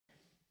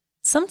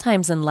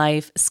Sometimes in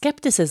life,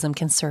 skepticism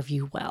can serve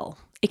you well.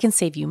 It can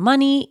save you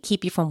money,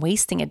 keep you from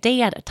wasting a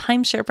day at a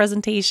timeshare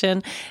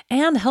presentation,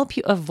 and help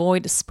you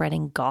avoid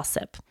spreading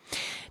gossip.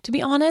 To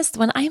be honest,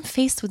 when I'm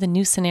faced with a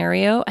new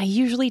scenario, I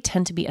usually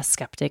tend to be a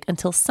skeptic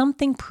until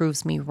something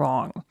proves me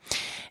wrong.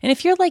 And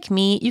if you're like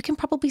me, you can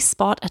probably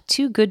spot a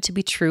too good to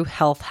be true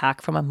health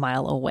hack from a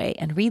mile away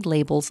and read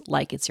labels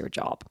like it's your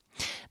job.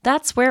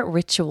 That's where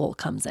Ritual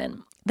comes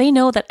in. They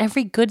know that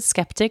every good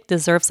skeptic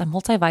deserves a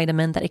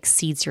multivitamin that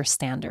exceeds your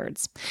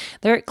standards.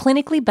 Their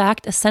clinically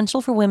backed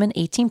Essential for Women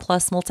 18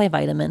 Plus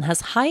multivitamin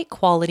has high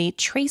quality,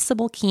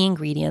 traceable key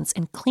ingredients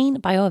in clean,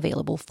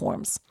 bioavailable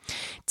forms.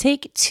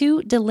 Take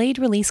 2 delayed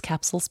release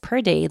capsules per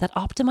day that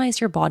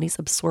optimize your body's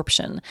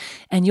absorption,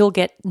 and you'll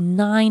get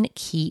 9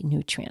 key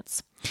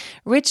nutrients.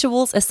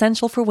 Ritual's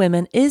Essential for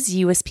Women is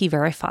USP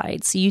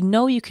verified, so you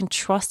know you can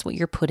trust what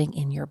you're putting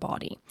in your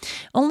body.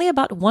 Only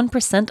about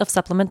 1% of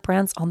supplement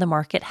brands on the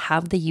market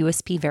have the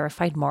USP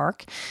verified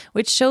mark,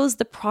 which shows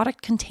the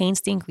product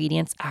contains the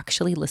ingredients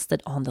actually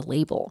listed on the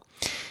label.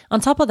 On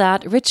top of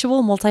that,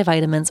 Ritual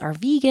multivitamins are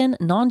vegan,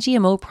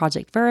 non-GMO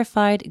project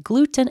verified,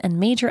 gluten and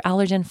major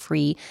allergen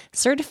free,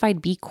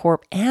 certified B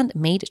Corp, and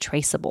made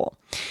traceable.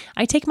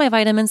 I take my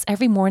vitamins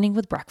every morning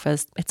with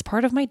breakfast. It's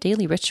part of my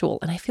daily ritual,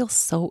 and I feel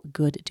so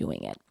good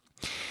doing it.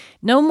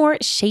 No more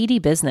shady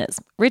business.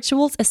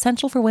 Ritual's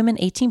Essential for Women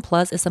 18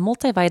 Plus is a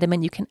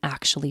multivitamin you can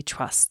actually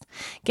trust.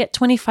 Get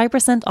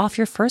 25% off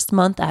your first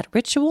month at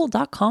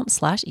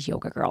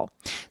ritual.com/yogagirl.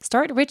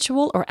 Start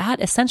Ritual or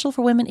add Essential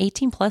for Women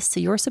 18 Plus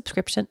to your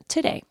subscription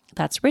today.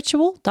 That's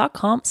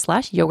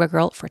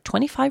ritual.com/yogagirl for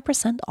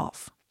 25%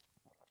 off.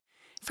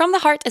 From the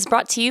Heart is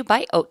brought to you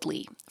by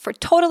Oatly. For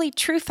totally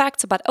true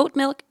facts about oat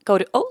milk, go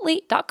to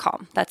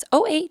oatly.com. That's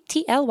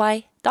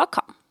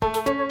OATLY.com.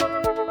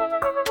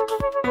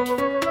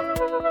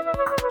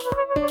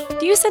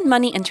 Do you send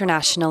money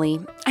internationally?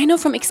 I know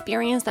from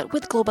experience that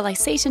with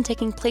globalization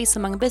taking place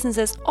among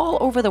businesses all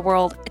over the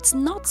world, it's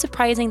not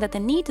surprising that the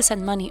need to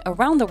send money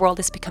around the world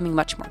is becoming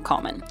much more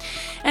common.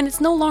 And it's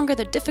no longer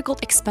the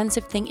difficult,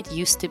 expensive thing it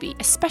used to be,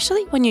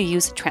 especially when you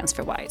use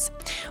TransferWise.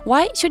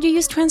 Why should you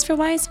use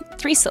TransferWise?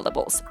 3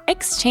 syllables: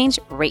 exchange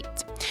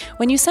rate.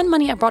 When you send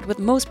money abroad with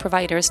most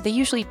providers, they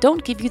usually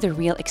don't give you the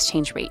real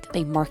exchange rate.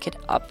 They mark it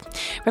up.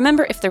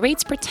 Remember, if the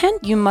rates pretend,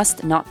 you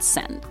must not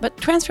send. But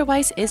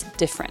TransferWise is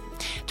different.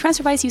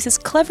 TransferWise uses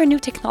clever new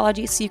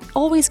technology so you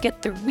always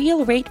get the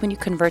real rate when you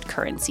convert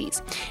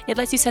currencies. It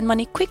lets you send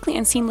money quickly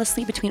and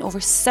seamlessly between over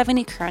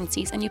 70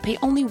 currencies, and you pay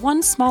only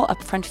one small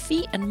upfront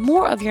fee and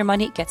more of your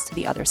money gets to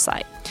the other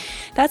side.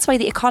 That's why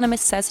The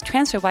Economist says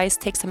TransferWise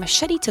takes a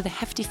machete to the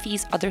hefty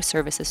fees other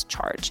services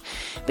charge.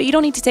 But you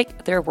don't need to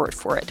take their word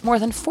for it. More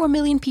than 4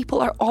 million people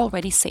are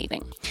already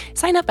saving.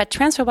 Sign up at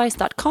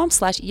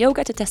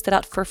transferwise.com/yoga to test it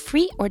out for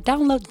free or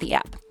download the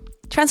app.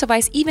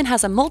 TransferWise even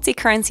has a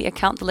multi-currency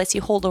account that lets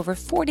you hold over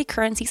 40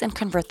 currencies and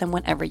convert them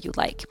whenever you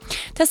like.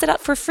 Test it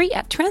out for free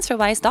at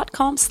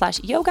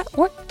transferwise.com/yoga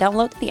or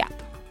download the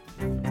app.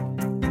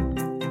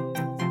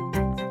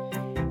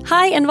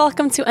 Hi, and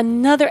welcome to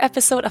another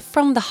episode of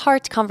From the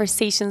Heart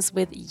Conversations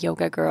with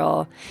Yoga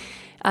Girl.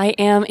 I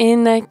am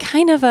in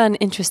kind of an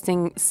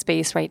interesting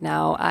space right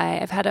now.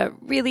 I've had a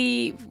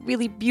really,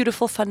 really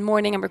beautiful, fun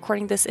morning. I'm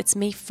recording this. It's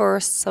May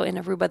 1st. So in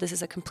Aruba, this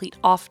is a complete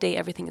off day.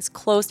 Everything is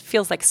closed.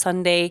 Feels like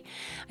Sunday.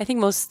 I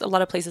think a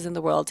lot of places in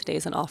the world today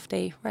is an off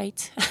day,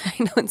 right? I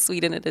know in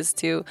Sweden it is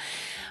too.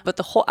 But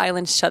the whole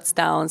island shuts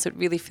down. So it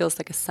really feels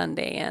like a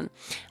Sunday. And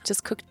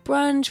just cooked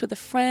brunch with a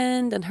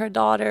friend and her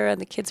daughter, and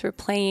the kids were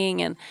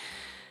playing, and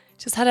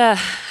just had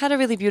a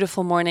really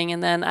beautiful morning.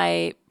 And then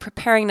I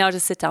preparing now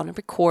to sit down and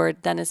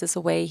record. Dennis is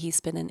away.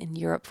 He's been in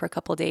Europe for a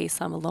couple of days,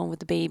 so I'm alone with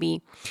the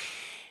baby.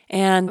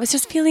 And I was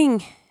just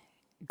feeling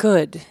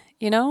good,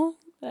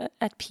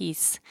 at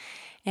peace.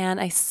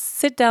 And I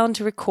sit down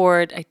to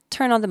record. I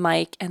turn on the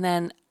mic, and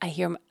then I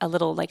hear a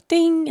little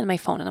ding in my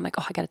phone. And I'm like,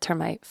 oh, I got to turn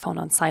my phone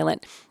on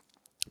silent.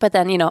 But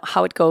then,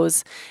 how it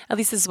goes, at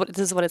least this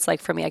is what it's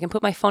like for me. I can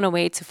put my phone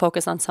away to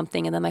focus on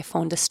something, and then my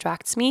phone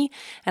distracts me,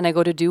 and I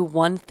go to do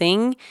one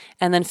thing,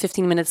 and then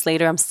 15 minutes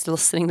later, I'm still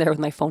sitting there with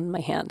my phone in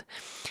my hand.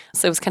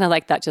 So it was kind of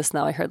like that just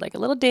now. I heard a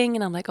little ding,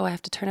 and I'm like, oh, I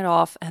have to turn it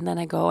off. And then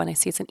I go and I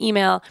see it's an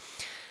email.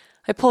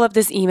 I pull up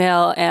this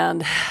email,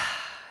 and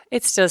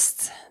it's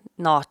just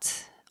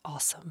not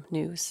awesome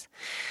news.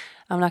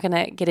 I'm not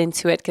going to get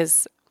into it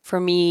because for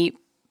me,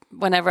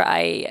 whenever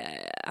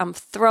I'm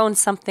thrown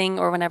something,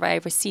 or whenever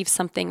I receive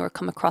something or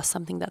come across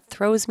something that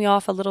throws me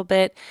off a little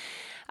bit,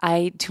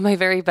 I do my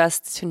very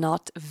best to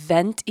not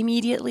vent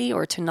immediately,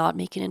 or to not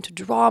make it into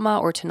drama,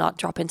 or to not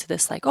drop into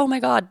this oh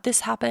my God,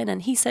 this happened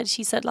and he said,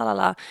 she said, la la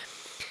la.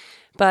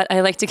 But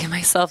I like to give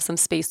myself some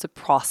space to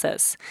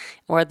process,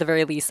 or at the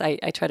very least, I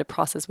try to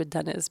process with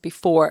Dennis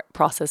before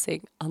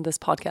processing on this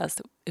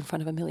podcast in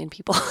front of 1 million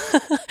people.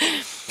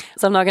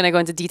 So I'm not going to go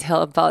into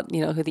detail about,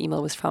 who the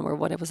email was from or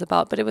what it was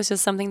about, but it was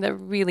just something that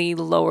really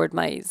lowered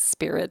my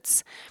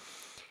spirits.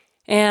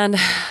 And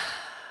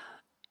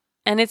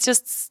it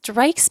just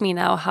strikes me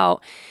now how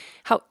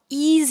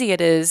easy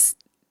it is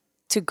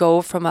to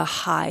go from a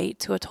high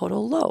to a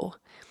total low.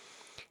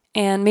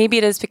 And maybe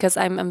it is because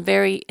I'm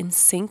very in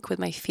sync with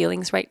my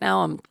feelings right now.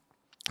 I'm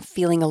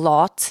feeling a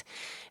lot.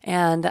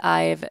 And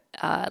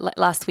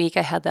last week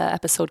I had the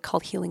episode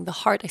called Healing the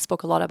Heart. I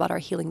spoke a lot about our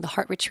Healing the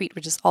Heart retreat,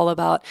 which is all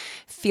about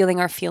feeling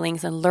our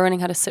feelings and learning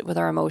how to sit with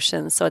our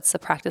emotions. So it's a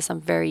practice I'm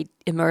very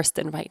immersed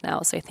in right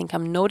now. So I think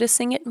I'm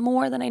noticing it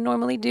more than I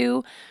normally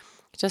do,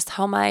 just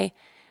how my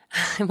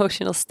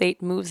emotional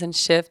state moves and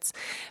shifts.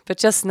 But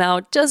just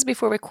now, just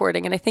before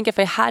recording, and I think if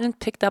I hadn't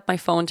picked up my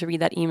phone to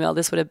read that email,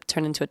 this would have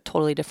turned into a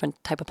totally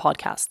different type of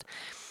podcast,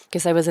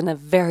 because I was in a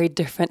very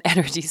different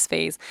energy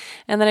space.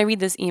 And then I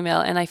read this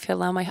email and I feel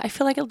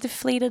like a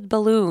deflated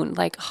balloon.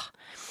 Like,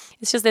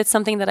 it's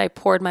something that I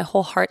poured my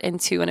whole heart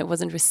into and it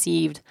wasn't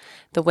received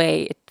the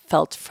way it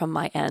felt from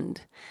my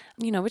end,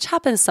 which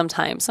happens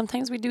sometimes.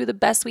 Sometimes we do the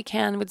best we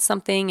can with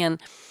something and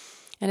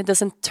it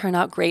doesn't turn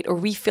out great, or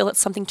we feel that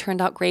something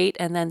turned out great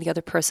and then the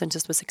other person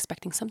just was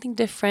expecting something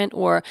different,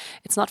 or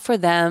it's not for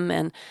them,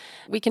 and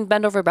we can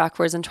bend over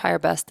backwards and try our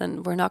best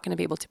and we're not going to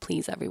be able to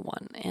please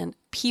everyone. And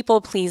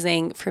people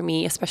pleasing for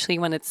me, especially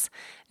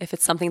if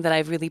it's something that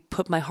I've really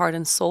put my heart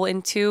and soul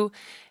into,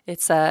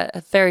 it's a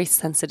very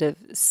sensitive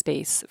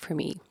space for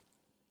me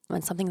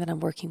and something that I'm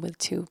working with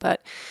too.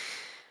 But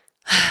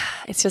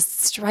it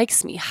just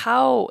strikes me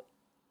how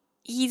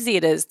easy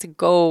it is to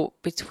go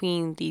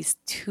between these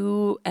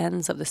two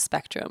ends of the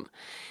spectrum.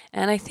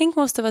 And I think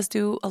most of us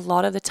do a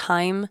lot of the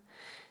time.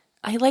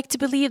 I like to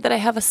believe that I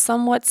have a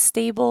somewhat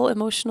stable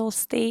emotional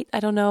state.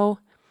 I don't know.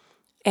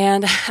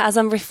 And as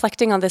I'm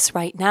reflecting on this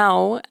right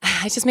now,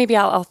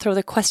 I'll throw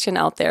the question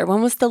out there.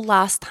 When was the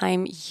last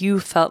time you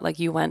felt like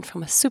you went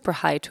from a super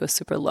high to a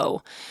super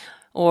low,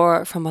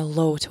 or from a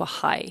low to a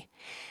high?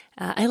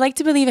 I like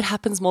to believe it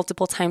happens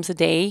multiple times a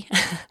day.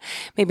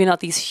 Maybe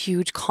not these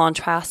huge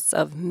contrasts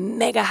of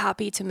mega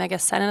happy to mega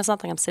sad. And it's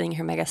not like I'm sitting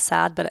here mega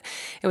sad, but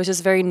it was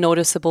just very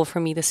noticeable for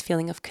me, this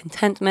feeling of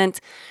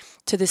contentment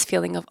to this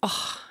feeling of,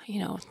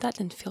 that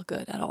didn't feel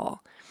good at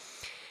all.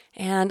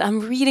 And I'm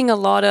reading a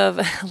lot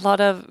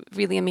of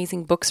really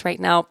amazing books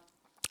right now.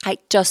 I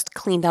just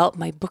cleaned out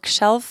my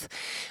bookshelf.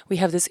 We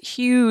have this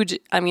huge,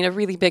 a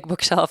really big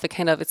bookshelf.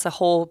 It's a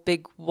whole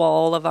big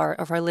wall of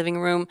our living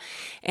room,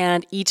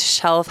 and each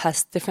shelf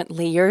has different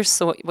layers.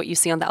 So what you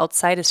see on the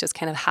outside is just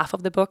kind of half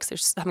of the books.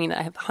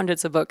 I have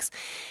hundreds of books,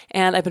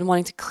 and I've been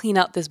wanting to clean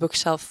out this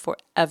bookshelf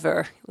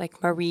forever,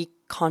 like Marie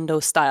Kondo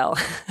style.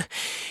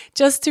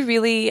 Just to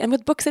really, and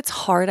with books, it's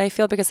hard, I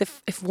feel, because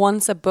if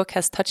once a book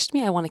has touched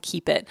me, I want to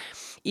keep it,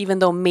 even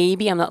though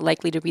maybe I'm not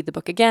likely to read the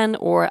book again,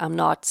 or I'm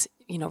not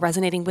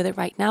resonating with it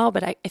right now.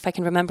 But if I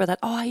can remember that,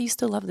 I used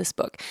to love this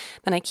book,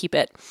 then I keep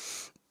it.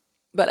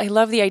 But I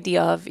love the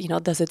idea of,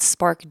 does it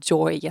spark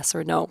joy? Yes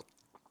or no?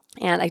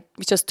 And I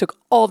just took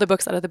all the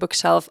books out of the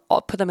bookshelf,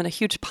 put them in a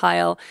huge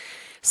pile,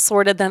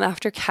 sorted them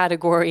after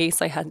categories.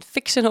 I had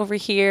fiction over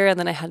here, and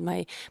then I had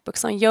my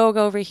books on yoga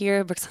over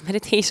here, books on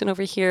meditation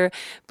over here,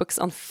 books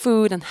on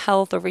food and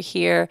health over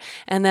here.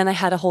 And then I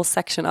had a whole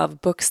section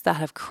of books that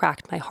have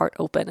cracked my heart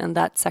open. And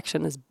that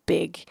section is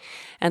big.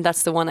 And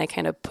that's the one I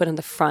kind of put in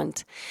the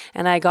front.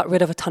 And I got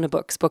rid of a ton of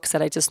books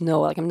that I just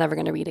know, like, I'm never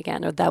going to read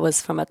again. Or that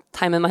was from a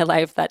time in my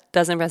life that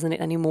doesn't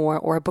resonate anymore.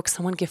 Or a book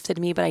someone gifted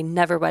me, but I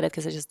never read it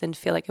because I just didn't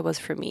feel like it was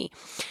for me.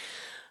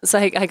 So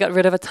I got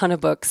rid of a ton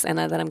of books, and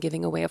that I'm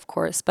giving away, of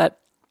course. But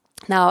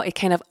now it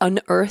kind of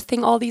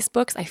unearthing all these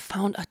books, I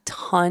found a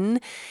ton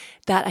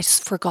that I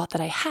just forgot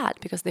that I had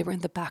because they were in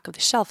the back of the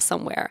shelf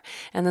somewhere.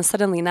 And then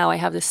suddenly now I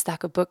have this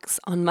stack of books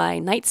on my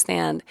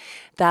nightstand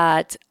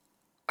that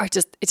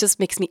it just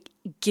makes me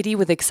giddy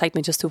with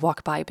excitement just to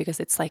walk by, because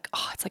it's like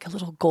a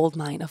little gold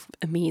mine of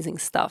amazing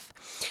stuff.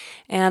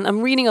 And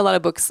I'm reading a lot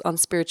of books on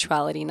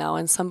spirituality now,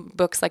 and some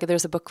books, like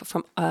there's a book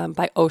from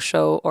by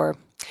Osho, or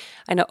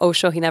I know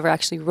Osho, he never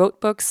actually wrote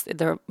books.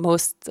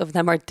 Most of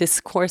them are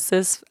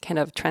discourses, kind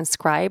of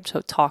transcribed,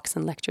 so talks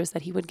and lectures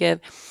that he would give.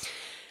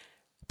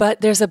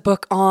 But there's a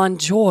book on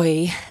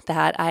joy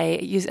that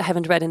I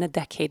haven't read in a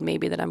decade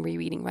maybe, that I'm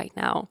rereading right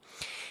now,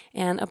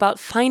 and about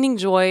finding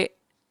joy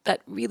that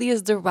really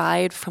is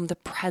derived from the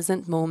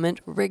present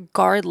moment,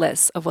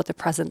 regardless of what the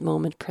present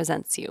moment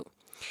presents you.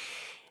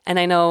 And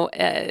I know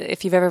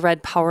if you've ever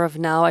read Power of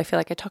Now, I feel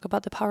like I talk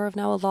about the Power of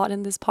Now a lot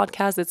in this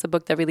podcast. It's a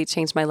book that really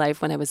changed my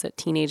life when I was a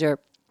teenager.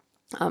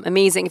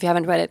 Amazing. If you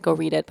haven't read it, go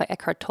read it, by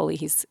Eckhart Tolle.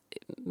 He's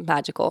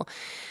magical.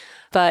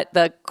 But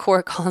the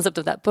core concept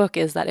of that book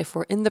is that if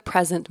we're in the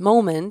present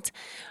moment,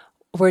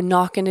 we're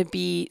not going to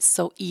be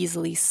so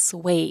easily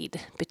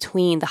swayed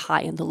between the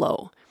high and the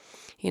low.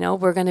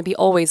 We're going to be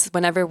always,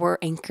 whenever we're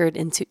anchored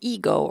into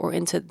ego or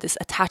into this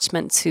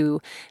attachment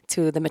to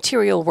the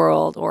material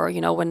world, or,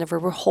 whenever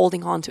we're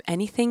holding on to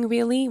anything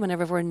really,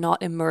 whenever we're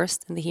not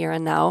immersed in the here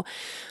and now,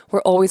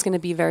 we're always going to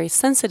be very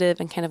sensitive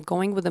and kind of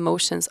going with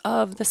emotions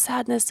of the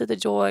sadness to the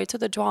joy, to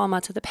the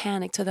drama, to the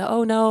panic, to the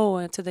oh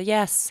no, to the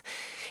yes.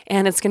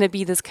 And it's going to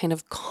be this kind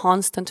of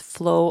constant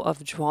flow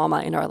of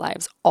drama in our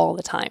lives all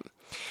the time.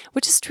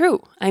 Which is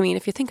true.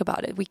 If you think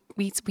about it, we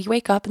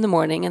wake up in the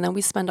morning and then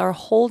we spend our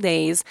whole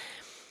days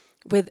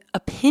with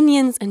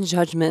opinions and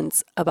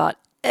judgments about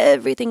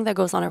everything that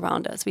goes on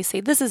around us. We say,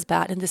 this is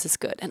bad and this is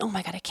good. And oh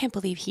my God, I can't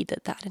believe he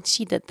did that and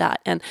she did that.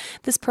 And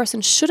this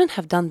person shouldn't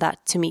have done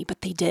that to me,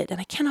 but they did. And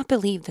I cannot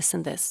believe this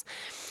and this.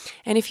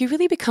 And if you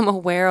really become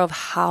aware of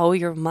how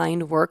your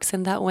mind works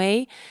in that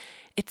way,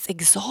 it's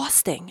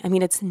exhausting. I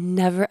mean, it's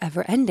never,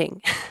 ever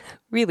ending.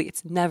 Really,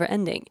 it's never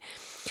ending.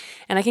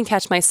 And I can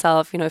catch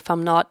myself, if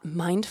I'm not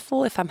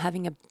mindful, if I'm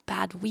having a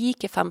bad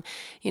week, if I'm,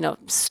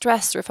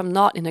 stressed, or if I'm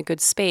not in a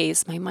good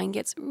space, my mind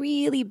gets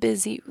really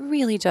busy,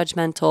 really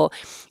judgmental,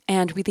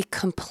 and really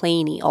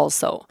complainy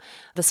also.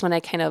 That's when I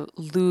kind of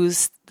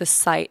lose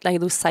sight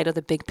of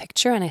the big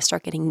picture, and I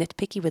start getting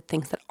nitpicky with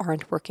things that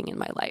aren't working in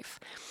my life.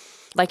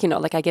 Like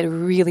I get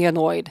really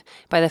annoyed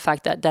by the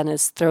fact that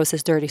Dennis throws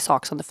his dirty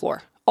socks on the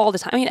floor all the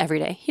time. I mean, every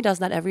day. He does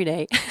that every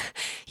day.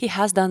 He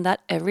has done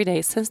that every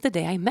day since the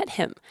day I met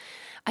him.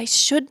 I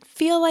should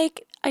feel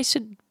like I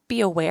should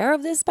be aware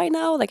of this by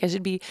now. Like I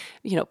should be,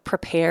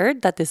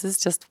 prepared that this is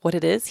just what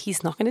it is.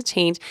 He's not going to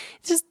change.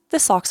 It's just the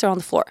socks are on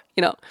the floor,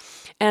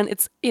 And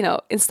it's,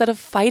 instead of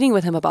fighting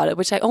with him about it,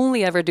 which I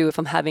only ever do if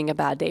I'm having a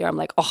bad day or I'm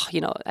like,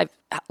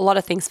 a lot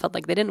of things felt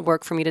like they didn't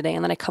work for me today.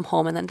 And then I come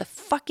home and then the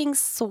fucking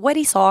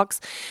sweaty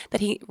socks that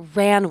he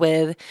ran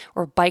with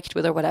or biked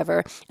with or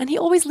whatever. And he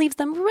always leaves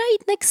them right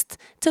next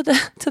to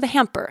the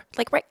hamper.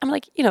 I'm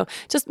like,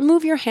 just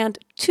move your hand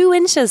 2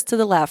 inches to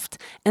the left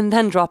and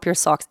then drop your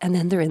socks and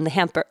then they're in the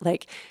hamper.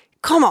 Like,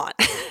 come on.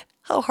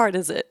 How hard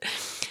is it?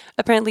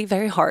 Apparently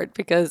very hard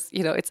because,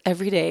 it's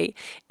every day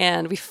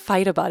and we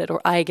fight about it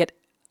or I get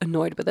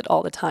annoyed with it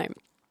all the time.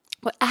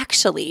 Well,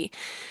 actually,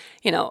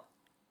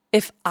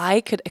 if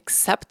I could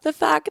accept the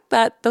fact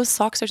that those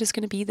socks are just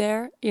going to be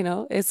there,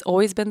 it's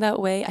always been that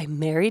way. I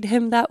married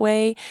him that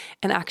way.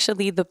 And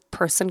actually the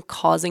person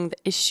causing the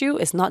issue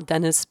is not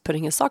Dennis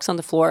putting his socks on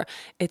the floor.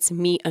 It's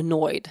me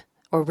annoyed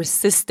or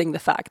resisting the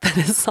fact that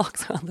his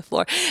socks are on the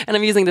floor. And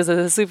I'm using this as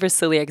a super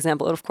silly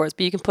example, of course,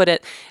 but you can put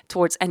it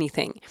towards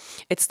anything.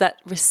 It's that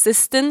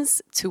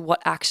resistance to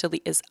what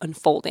actually is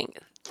unfolding.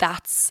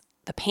 That's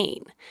the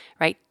pain,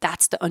 right?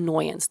 That's the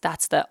annoyance.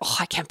 That's the,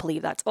 I can't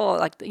believe that. All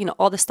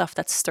the stuff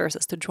that stirs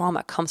us, the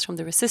drama comes from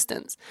the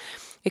resistance.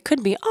 It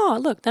could be,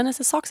 look,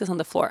 Dennis's socks is on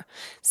the floor.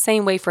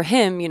 Same way for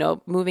him,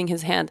 moving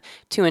his hand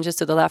 2 inches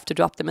to the left to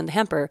drop them in the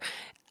hamper.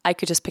 I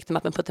could just pick them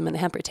up and put them in the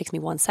hamper. It takes me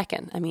 1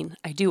 second. I mean,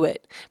 I do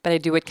it, but I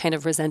do it kind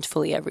of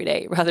resentfully every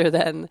day rather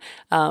than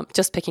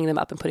just picking them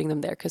up and putting them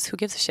there because who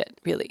gives a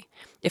shit, really?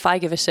 If I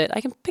give a shit, I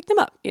can pick them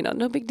up,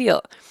 no big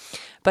deal.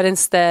 But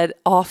instead,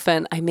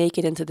 often I make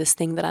it into this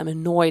thing that I'm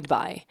annoyed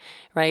by,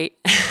 right?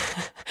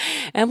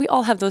 And we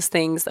all have those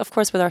things, of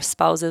course, with our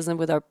spouses and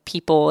with our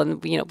people.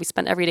 And, we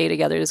spend every day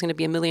together. There's going to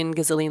be a million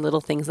gazillion little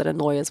things that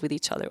annoy us with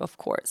each other, of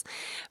course.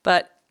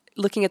 But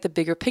looking at the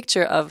bigger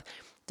picture of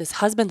this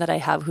husband that I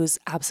have who's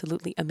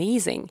absolutely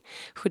amazing,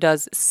 who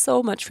does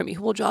so much for me,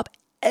 who will drop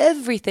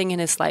everything in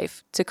his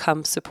life to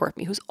come support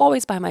me, who's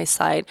always by my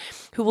side,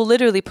 who will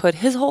literally put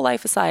his whole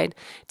life aside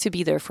to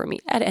be there for me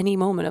at any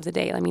moment of the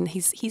day. I mean,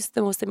 he's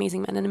the most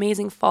amazing man, an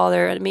amazing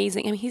father,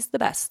 he's the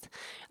best.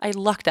 I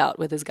lucked out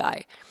with this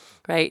guy,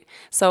 right?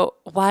 So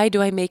why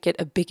do I make it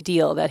a big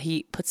deal that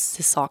he puts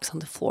his socks on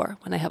the floor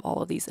when I have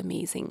all of these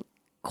amazing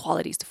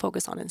qualities to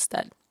focus on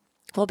instead?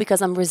 Well,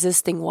 because I'm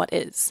resisting what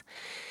is.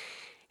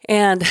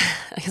 And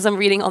as I'm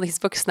reading all these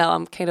books now,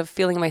 I'm kind of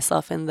feeling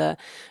myself in the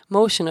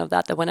motion of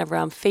that whenever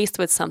I'm faced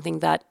with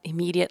something that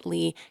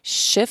immediately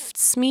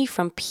shifts me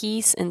from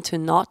peace into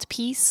not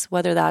peace,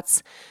 whether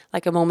that's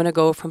like a moment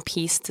ago from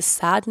peace to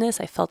sadness.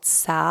 I felt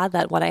sad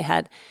that what I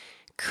had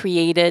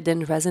created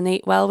didn't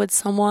resonate well with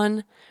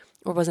someone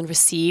or wasn't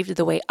received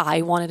the way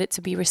I wanted it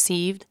to be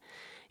received,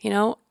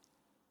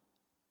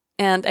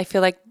 And I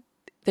feel like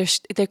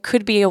there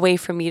could be a way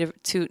for me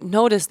to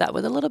notice that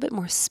with a little bit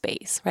more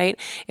space, right?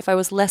 If I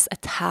was less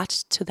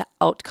attached to the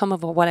outcome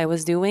of what I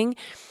was doing,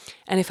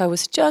 and if I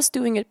was just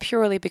doing it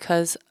purely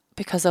because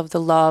of the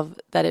love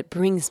that it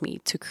brings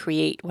me to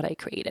create what I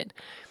created.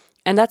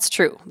 And that's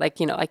true.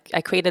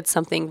 I created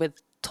something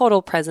with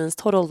total presence,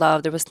 total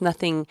love. There was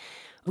nothing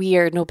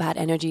weird, no bad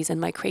energies in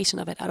my creation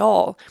of it at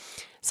all.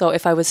 So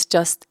if I was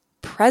just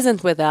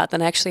present with that, then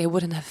actually I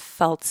wouldn't have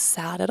felt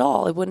sad at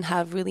all. It wouldn't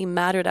have really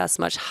mattered as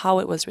much how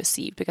it was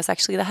received, because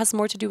actually that has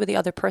more to do with the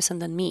other person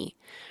than me,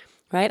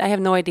 right? I have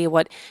no idea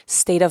what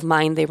state of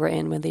mind they were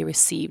in when they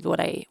received what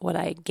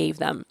I gave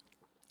them,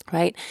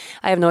 right?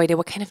 I have no idea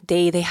what kind of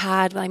day they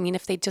had. I mean,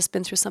 if they'd just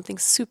been through something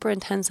super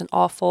intense and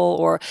awful,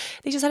 or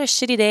they just had a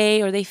shitty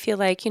day, or they feel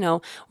like,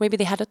 maybe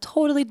they had a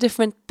totally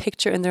different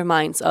picture in their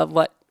minds of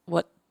what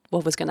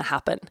was going to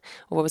happen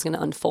or what was going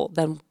to unfold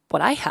than what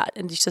I had.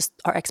 And it's just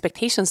our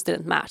expectations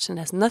didn't match, and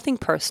it has nothing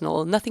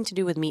personal, nothing to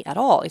do with me at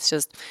all. It's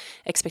just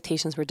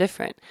expectations were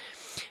different,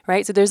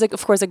 right? So there's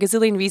of course a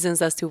gazillion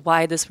reasons as to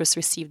why this was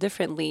received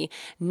differently,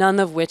 none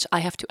of which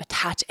I have to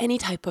attach any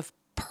type of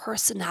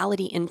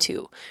personality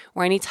into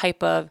or any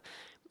type of,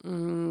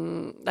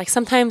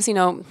 sometimes,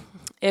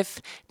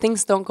 If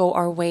things don't go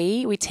our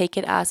way, we take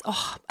it as,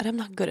 oh, but I'm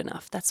not good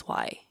enough. That's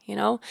why,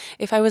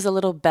 If I was a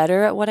little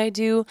better at what I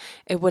do,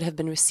 it would have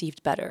been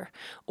received better.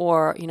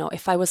 Or,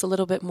 if I was a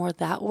little bit more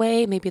that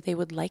way, maybe they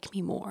would like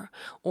me more.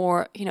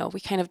 Or, we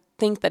kind of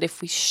think that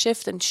if we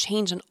shift and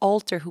change and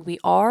alter who we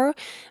are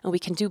and we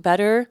can do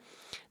better,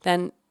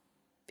 then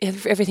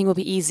everything will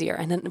be easier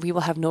and then we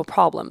will have no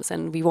problems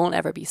and we won't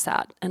ever be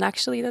sad. And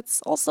actually,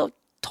 that's also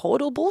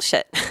total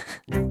bullshit.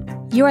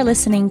 You are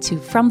listening to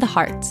From the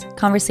Heart,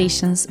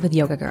 Conversations with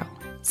Yoga Girl.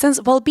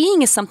 Since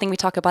well-being is something we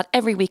talk about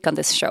every week on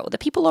this show, the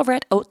people over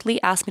at Oatly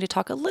asked me to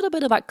talk a little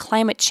bit about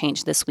climate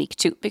change this week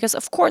too. Because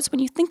of course, when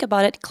you think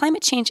about it,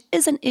 climate change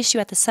is an issue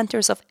at the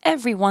centers of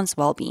everyone's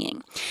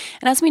well-being.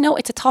 And as we know,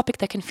 it's a topic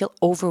that can feel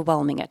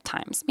overwhelming at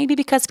times. Maybe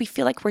because we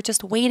feel like we're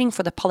just waiting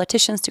for the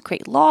politicians to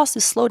create laws to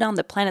slow down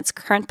the planet's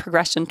current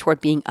progression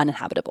toward being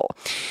uninhabitable.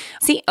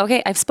 See,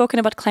 okay, I've spoken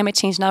about climate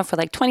change now for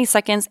like 20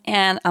 seconds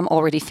and I'm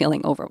already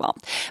feeling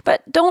overwhelmed.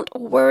 But don't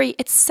worry,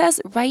 it says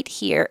right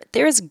here,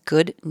 there's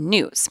good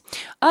news.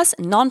 Us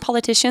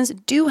non-politicians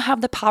do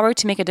have the power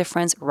to make a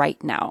difference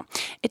right now.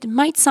 It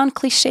might sound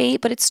cliche,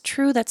 but it's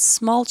true that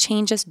small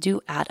changes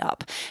do add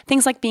up.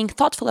 Things like being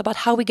thoughtful about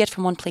how we get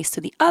from one place to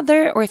the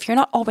other, or if you're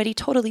not already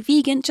totally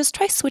vegan, just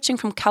try switching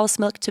from cow's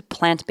milk to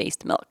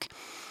plant-based milk.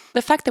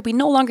 The fact that we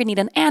no longer need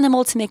an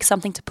animal to make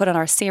something to put on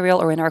our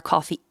cereal or in our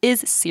coffee is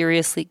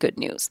seriously good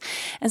news.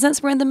 And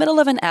since we're in the middle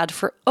of an ad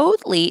for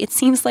Oatly, it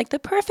seems like the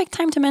perfect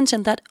time to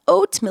mention that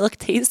oat milk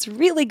tastes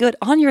really good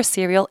on your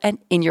cereal and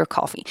in your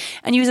coffee,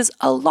 and uses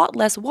a lot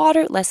less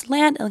water, less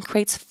land, and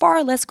creates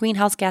far less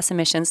greenhouse gas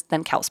emissions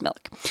than cow's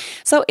milk.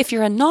 So if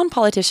you're a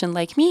non-politician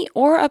like me,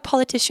 or a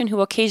politician who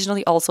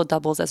occasionally also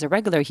doubles as a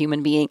regular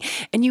human being,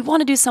 and you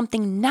want to do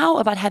something now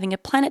about having a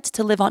planet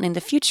to live on in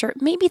the future,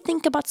 maybe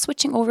think about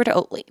switching over to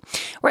Oatly.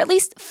 Or at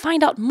least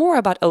find out more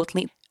about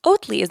Oatly.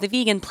 Oatly is the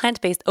vegan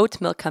plant-based oat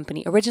milk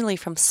company originally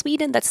from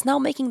Sweden that's now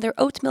making their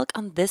oat milk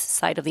on this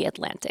side of the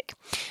Atlantic.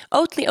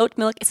 Oatly oat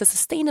milk is a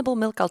sustainable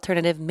milk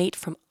alternative made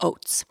from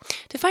oats.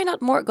 To find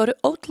out more, go to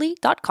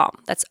oatly.com.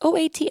 That's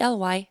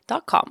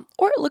OATLY.com.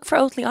 Or look for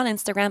Oatly on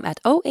Instagram at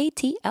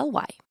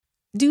OATLY.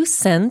 Do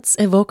scents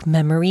evoke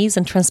memories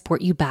and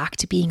transport you back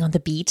to being on the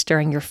beach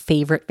during your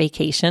favorite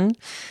vacation?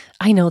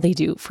 I know they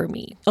do for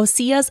me.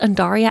 Osea's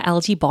Undaria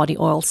algae body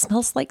oil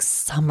smells like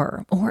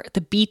summer or the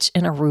beach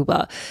in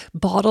Aruba,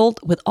 bottled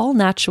with all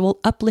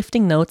natural,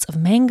 uplifting notes of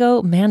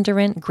mango,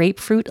 mandarin,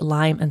 grapefruit,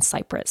 lime, and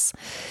cypress.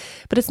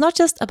 But it's not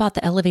just about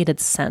the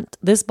elevated scent.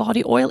 This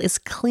body oil is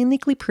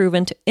clinically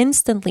proven to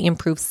instantly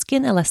improve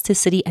skin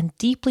elasticity and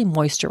deeply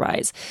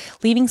moisturize,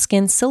 leaving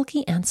skin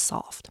silky and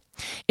soft.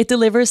 It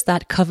delivers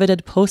that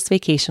coveted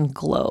post-vacation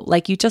glow,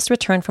 like you just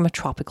returned from a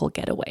tropical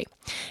getaway.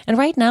 And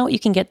right now, you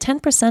can get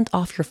 10%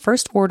 off your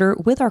first order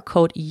with our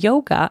code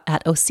YOGA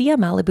at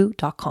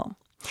OseaMalibu.com.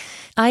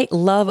 I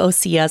love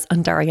Osea's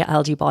Undaria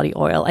algae body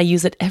oil. I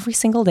use it every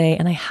single day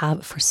and I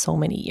have for so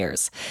many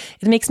years.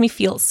 It makes me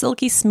feel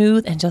silky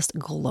smooth and just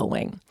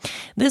glowing.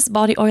 This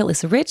body oil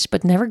is rich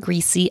but never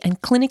greasy and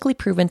clinically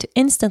proven to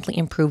instantly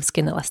improve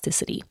skin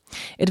elasticity.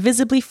 It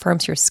visibly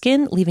firms your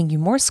skin, leaving you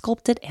more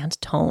sculpted and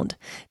toned.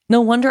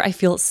 No wonder I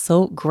feel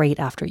so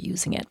great after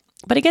using it.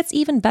 But it gets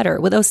even better.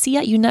 With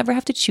Osea, you never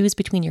have to choose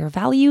between your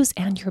values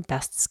and your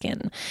best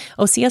skin.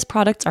 Osea's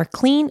products are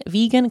clean,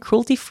 vegan,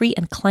 cruelty-free,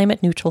 and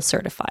climate-neutral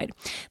certified.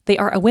 They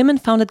are a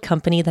women-founded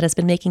company that has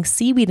been making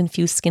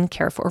seaweed-infused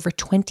skincare for over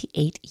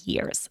 28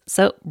 years.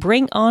 So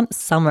bring on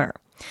summer.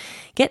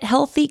 Get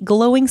healthy,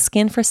 glowing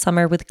skin for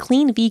summer with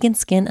clean vegan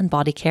skin and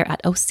body care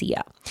at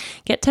Osea.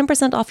 Get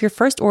 10% off your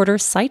first order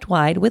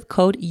site-wide with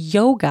code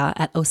YOGA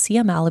at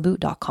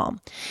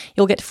OseaMalibu.com.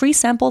 You'll get free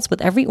samples with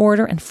every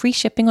order and free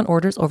shipping on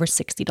orders over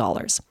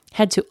 $60.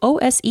 Head to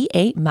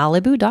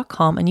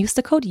OSEAMalibu.com and use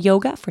the code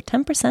YOGA for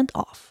 10%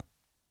 off.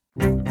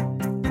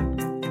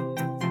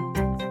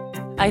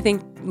 I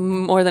think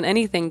more than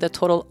anything, the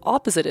total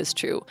opposite is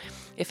true.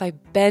 If I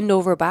bend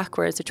over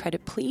backwards to try to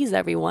please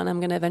everyone, I'm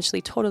going to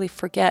eventually totally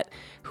forget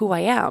who I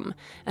am.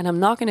 And I'm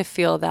not going to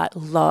feel that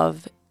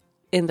love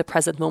in the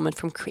present moment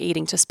from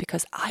creating just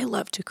because I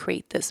love to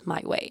create this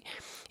my way.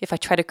 If I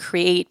try to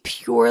create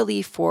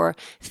purely for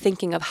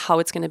thinking of how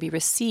it's going to be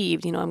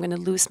received, I'm going to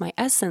lose my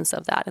essence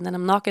of that and then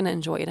I'm not going to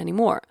enjoy it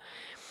anymore.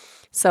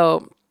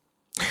 So,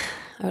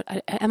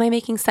 am I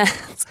making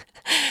sense?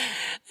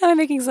 Am I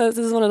making sense?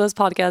 This is one of those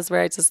podcasts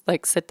where I just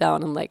sit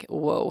down and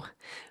whoa,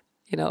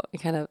 I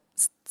kind of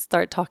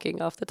start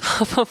talking off the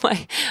top of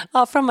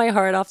from my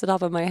heart, off the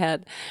top of my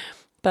head.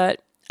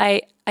 But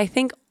I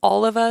think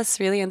all of us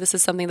really, and this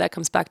is something that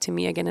comes back to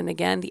me again and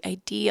again, the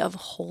idea of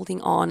holding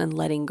on and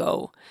letting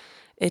go.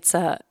 It's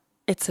a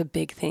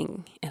big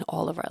thing in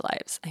all of our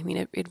lives. I mean,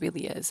 it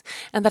really is.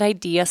 And that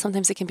idea,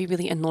 sometimes it can be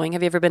really annoying.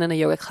 Have you ever been in a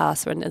yoga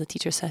class where the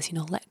teacher says,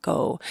 let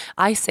go?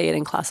 I say it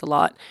in class a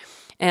lot.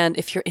 And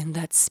if you're in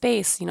that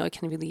space, it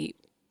can really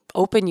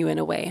open you in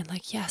a way. And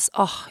yes,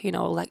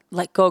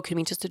 let go could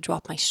mean just to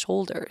drop my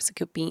shoulders. It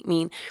could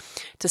mean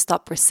to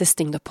stop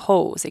resisting the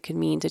pose. It could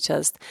mean to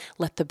just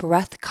let the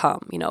breath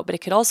come, but it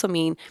could also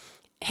mean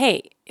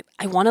hey,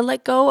 I want to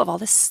let go of all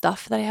this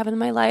stuff that I have in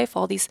my life,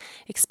 all these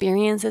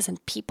experiences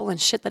and people and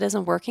shit that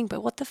isn't working,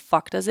 but what the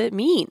fuck does it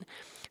mean?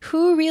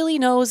 Who really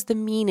knows the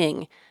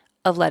meaning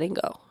of letting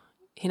go?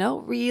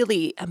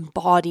 Really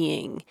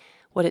embodying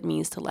what it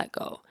means to let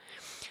go.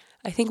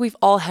 I think we've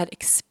all had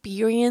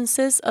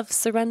experiences of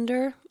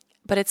surrender,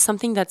 but it's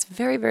something that's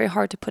very, very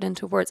hard to put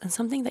into words and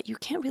something that you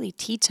can't really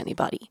teach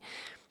anybody.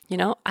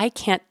 I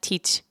can't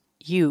teach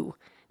you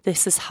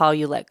this is how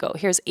you let go.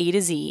 Here's A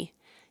to Z.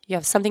 You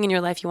have something in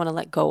your life you want to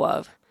let go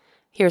of.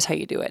 Here's how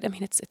you do it. I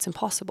mean, it's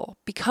impossible,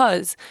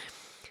 because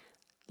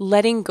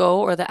letting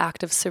go, or the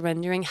act of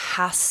surrendering,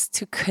 has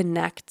to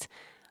connect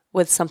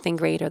with something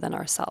greater than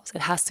ourselves.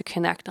 It has to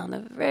connect on a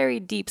very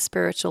deep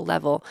spiritual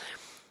level,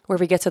 where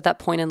we get to that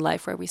point in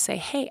life where we say,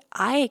 hey,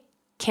 I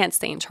can't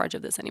stay in charge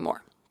of this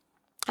anymore.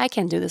 I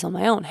can't do this on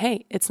my own.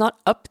 Hey, it's not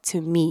up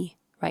to me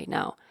right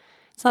now.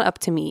 It's not up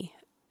to me,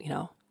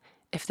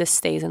 if this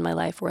stays in my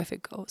life or if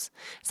it goes.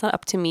 It's not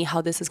up to me how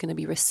this is going to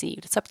be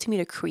received. It's up to me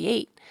to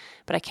create,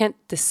 but I can't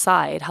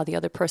decide how the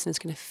other person is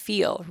going to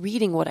feel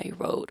reading what I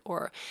wrote,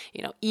 or,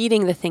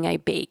 eating the thing I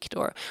baked,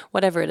 or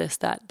whatever it is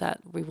that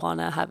we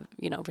want to have,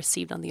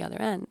 received on the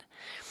other end.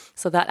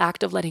 So that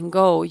act of letting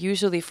go,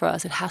 usually for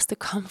us, it has to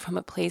come from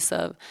a place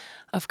of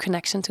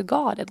connection to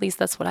God. At least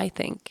that's what I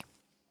think.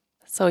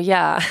 So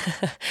yeah,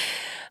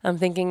 I'm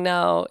thinking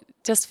now,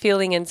 just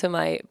feeling into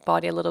my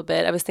body a little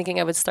bit. I was thinking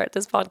I would start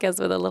this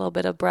podcast with a little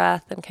bit of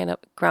breath and kind of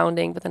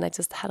grounding, but then I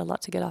just had a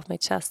lot to get off my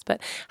chest.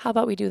 But how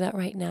about we do that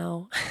right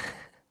now?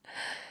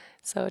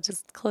 So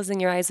just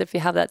closing your eyes if you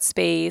have that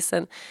space,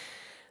 and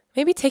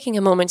maybe taking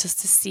a moment just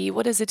to see,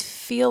 what does it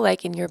feel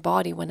like in your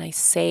body when I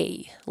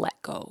say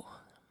let go?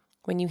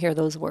 When you hear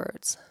those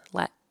words,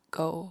 let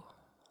go,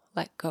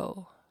 let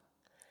go,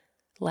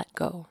 let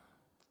go.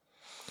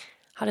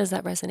 How does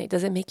that resonate?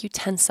 Does it make you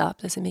tense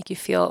up? Does it make you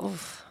feel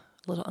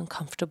a little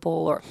uncomfortable,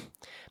 or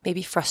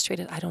maybe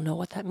frustrated? I don't know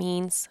what that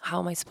means. How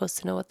am I supposed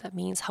to know what that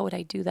means? How would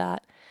I do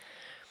that?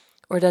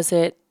 Or does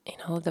it,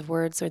 the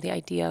words or the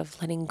idea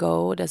of letting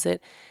go, does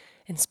it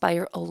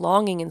inspire a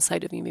longing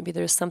inside of you? Maybe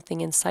there's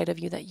something inside of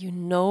you that you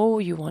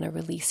want to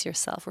release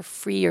yourself or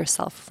free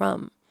yourself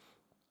from.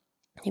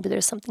 Maybe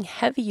there's something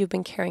heavy you've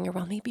been carrying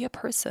around, maybe a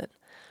person,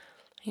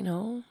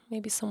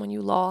 maybe someone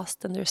you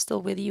lost and they're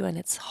still with you and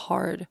it's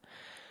hard.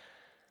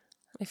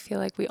 I feel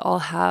like we all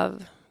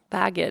have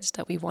baggage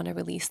that we want to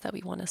release, that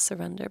we want to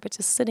surrender, but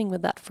just sitting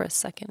with that for a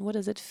second. What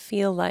does it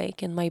feel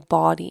like in my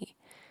body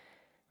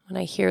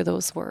when I hear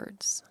those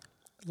words?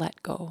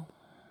 Let go.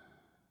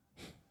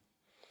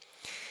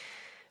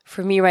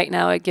 For me right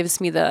now, it gives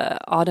me the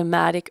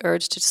automatic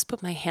urge to just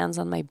put my hands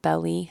on my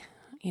belly,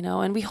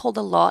 and we hold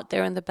a lot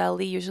there in the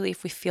belly. Usually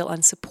if we feel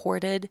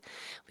unsupported,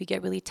 we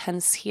get really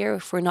tense here.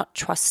 If we're not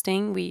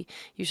trusting, we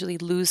usually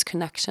lose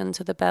connection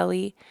to the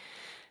belly.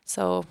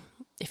 So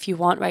if you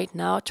want right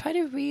now, try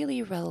to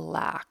really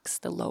relax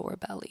the lower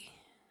belly.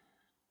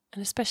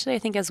 And especially I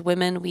think as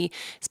women, we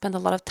spend a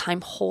lot of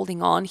time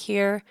holding on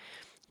here.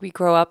 We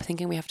grow up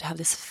thinking we have to have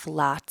this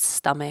flat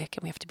stomach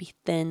and we have to be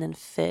thin and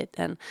fit.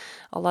 And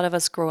a lot of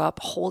us grow up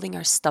holding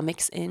our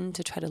stomachs in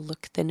to try to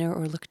look thinner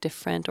or look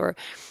different, or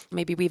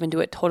maybe we even do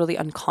it totally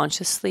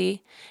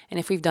unconsciously. And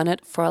if we've done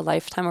it for a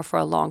lifetime or for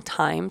a long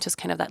time, just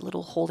kind of that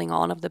little holding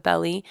on of the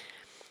belly,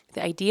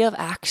 the idea of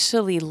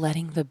actually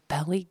letting the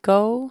belly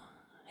go,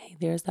 hey,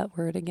 there's that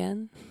word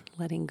again,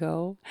 letting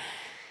go.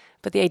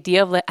 But the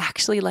idea of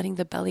actually letting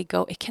the belly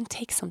go, it can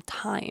take some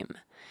time.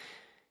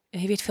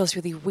 Maybe it feels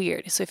really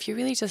weird. So if you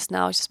really just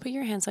put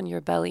your hands on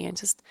your belly and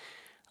just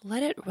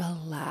let it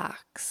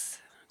relax.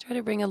 Try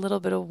to bring a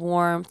little bit of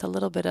warmth, a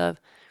little bit of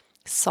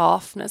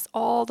softness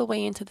all the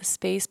way into the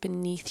space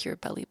beneath your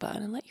belly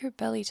button, and let your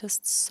belly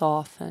just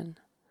soften.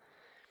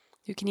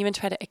 You can even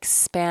try to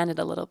expand it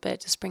a little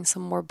bit. Just bring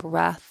some more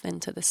breath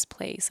into this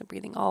place, and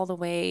breathing all the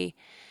way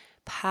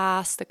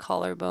past the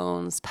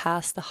collarbones,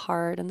 past the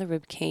heart and the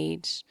rib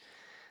cage.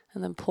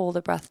 And then pull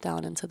the breath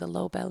down into the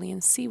low belly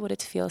and see what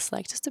it feels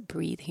like just to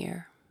breathe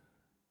here.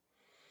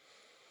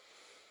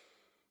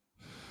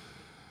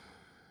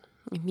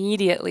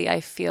 Immediately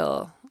I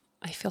feel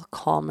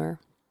calmer.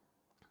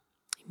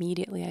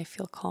 Immediately I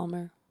feel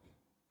calmer.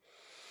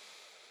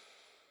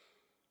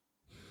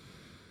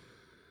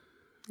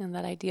 And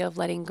that idea of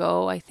letting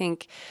go, I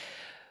think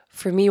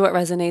for me what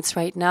resonates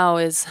right now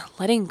is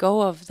letting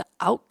go of the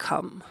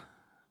outcome,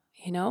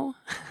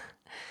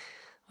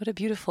 What a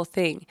beautiful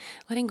thing.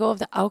 Letting go of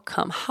the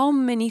outcome. How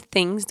many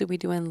things do we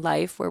do in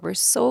life where we're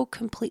so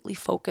completely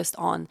focused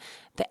on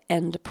the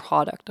end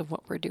product of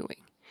what we're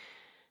doing?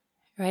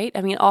 Right?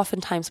 I mean,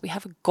 oftentimes we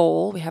have a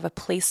goal, we have a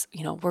place,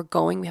 we're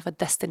going, we have a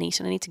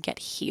destination. I need to get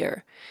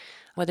here.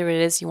 Whether it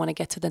is you want to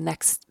get to the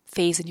next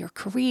phase in your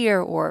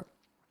career or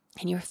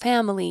in your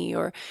family,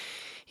 or,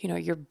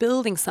 you're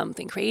building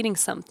something, creating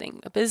something,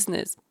 a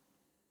business,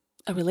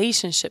 a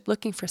relationship,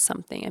 looking for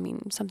something. I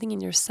mean, something in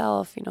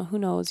yourself, who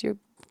knows, you're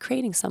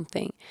creating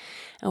something.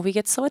 And we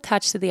get so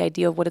attached to the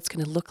idea of what it's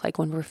going to look like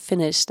when we're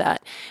finished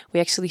that we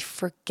actually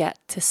forget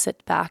to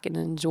sit back and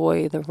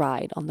enjoy the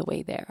ride on the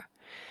way there.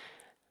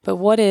 But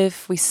what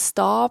if we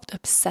stopped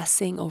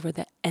obsessing over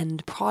the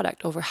end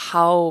product, over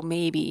how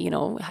maybe,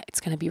 it's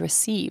going to be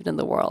received in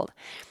the world,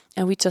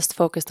 and we just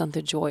focused on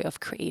the joy of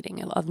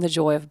creating, on the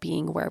joy of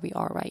being where we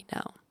are right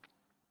now?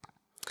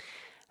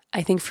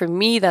 I think for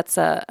me, that's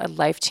a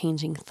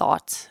life-changing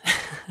thought.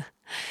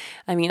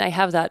 I mean, I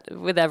have that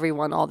with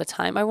everyone all the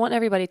time. I want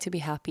everybody to be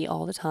happy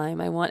all the time.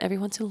 I want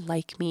everyone to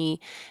like me.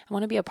 I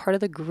want to be a part of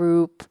the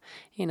group.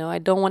 I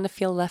don't want to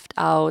feel left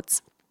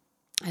out.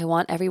 I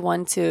want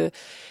everyone to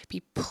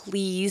be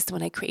pleased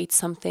when I create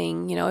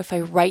something. If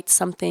I write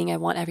something, I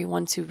want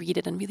everyone to read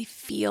it and really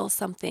feel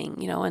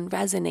something, and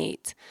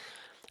resonate.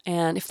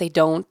 And if they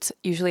don't,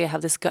 usually I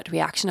have this gut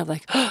reaction of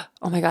like,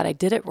 oh my God, I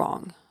did it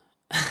wrong.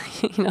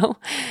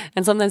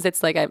 And sometimes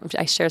it's like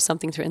I share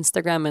something through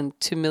Instagram and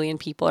 2 million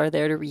people are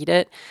there to read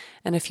it.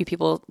 And a few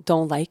people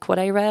don't like what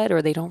I read,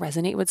 or they don't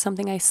resonate with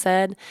something I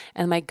said.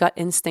 And my gut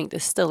instinct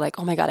is still like,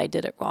 oh my God, I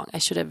did it wrong. I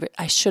should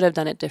have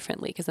done it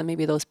differently, because then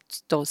maybe those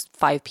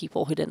 5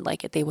 people who didn't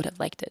like it, they would have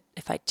liked it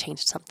if I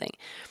changed something.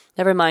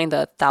 Never mind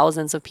the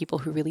thousands of people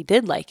who really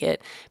did like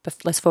it, but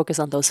let's focus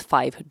on those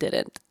 5 who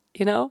didn't.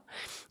 And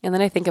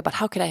then I think about,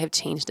 how could I have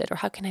changed it? Or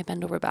how can I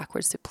bend over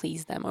backwards to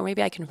please them? Or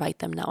maybe I can write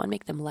them now and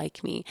make them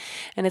like me.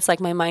 And it's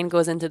like my mind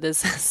goes into this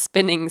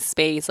spinning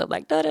space of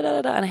like, da da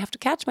da da. And I have to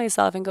catch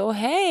myself and go,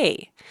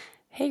 hey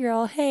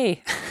girl,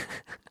 hey.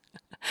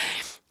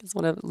 It's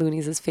one of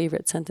Looney's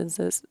favorite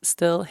sentences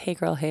still, hey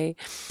girl, hey.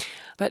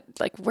 But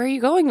like, where are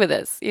you going with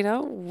this?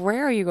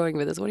 Where are you going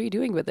with this? What are you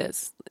doing with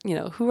this?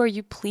 Who are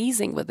you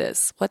pleasing with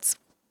this?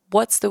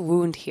 What's the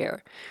wound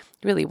here?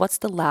 Really, what's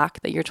the lack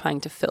that you're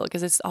trying to fill?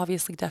 Because it's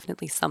obviously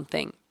definitely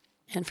something.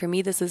 And for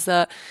me, this is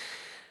a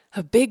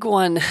big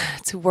one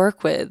to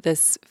work with,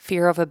 this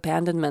fear of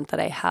abandonment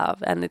that I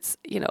have. And it's,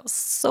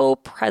 so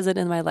present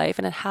in my life.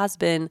 And it has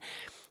been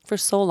for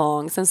so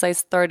long. Since I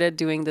started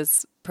doing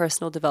this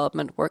personal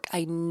development work,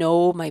 I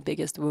know my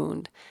biggest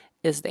wound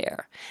is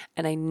there.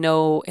 And I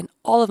know in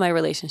all of my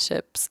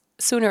relationships,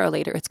 sooner or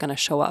later, it's going to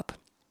show up.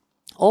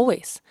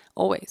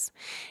 Always.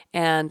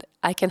 And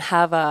I can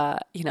have a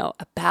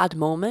bad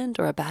moment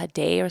or a bad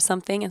day or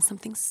something, and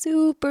something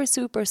super,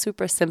 super,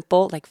 super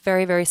simple, like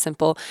very, very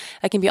simple.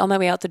 I can be on my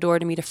way out the door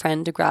to meet a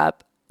friend to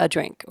grab a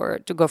drink or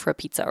to go for a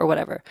pizza or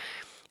whatever.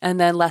 And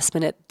then last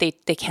minute, they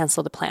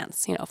cancel the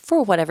plans,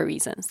 for whatever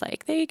reasons.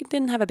 Like they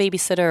didn't have a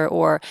babysitter,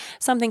 or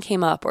something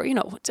came up, or,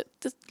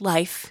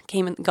 life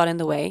came and got in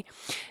the way.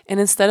 And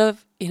instead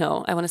of,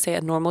 I want to say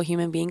a normal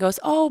human being goes,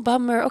 oh,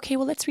 bummer. Okay,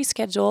 well, let's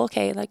reschedule.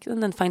 Okay,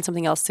 and then find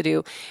something else to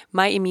do.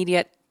 My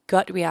immediate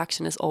gut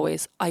reaction is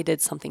always, I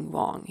did something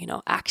wrong.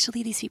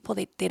 Actually, these people,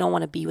 they don't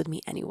want to be with me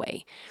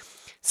anyway.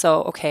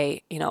 So,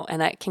 okay,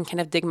 and I can kind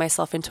of dig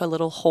myself into a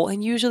little hole.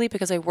 And usually,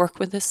 because I work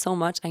with this so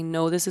much, I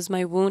know this is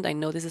my wound. I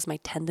know this is my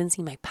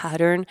tendency, my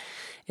pattern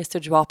is to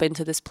drop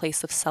into this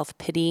place of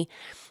self-pity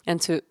and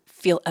to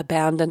feel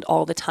abandoned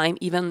all the time,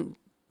 even,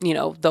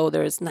 though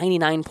there's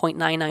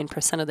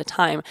 99.99% of the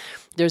time,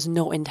 there's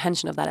no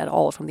intention of that at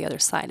all from the other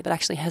side. But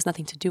actually, it has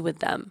nothing to do with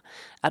them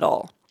at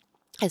all.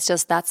 It's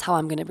just that's how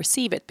I'm going to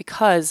receive it,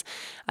 because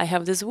I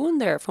have this wound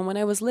there from when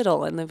I was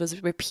little, and it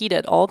was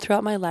repeated all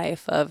throughout my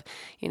life of,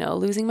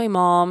 losing my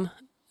mom.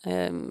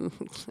 To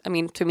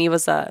me, it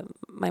was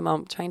my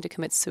mom trying to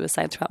commit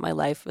suicide throughout my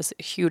life was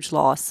a huge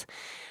loss.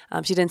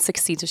 She didn't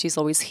succeed, so she's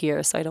always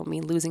here. So I don't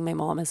mean losing my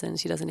mom as in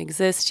she doesn't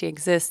exist. She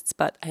exists,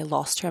 but I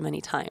lost her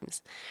many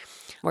times,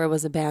 or I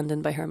was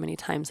abandoned by her many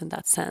times in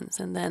that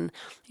sense. And then,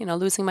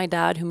 losing my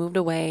dad, who moved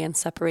away and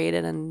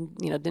separated and,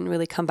 didn't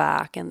really come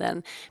back. And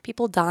then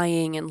people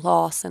dying and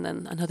loss, and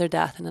then another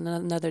death and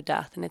another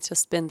death. And it's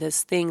just been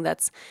this thing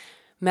that's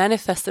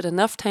manifested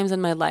enough times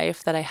in my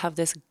life that I have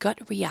this gut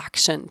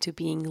reaction to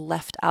being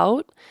left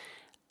out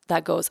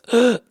that goes,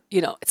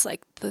 it's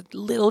like the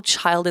little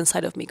child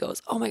inside of me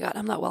goes, oh my God,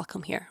 I'm not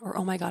welcome here. Or,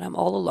 oh my God, I'm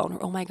all alone.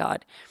 Or, oh my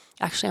God,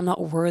 actually, I'm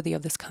not worthy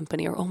of this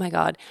company. Or, oh my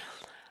God,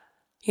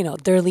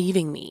 they're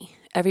leaving me.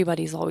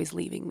 Everybody's always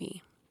leaving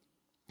me.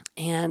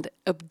 And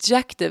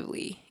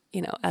objectively,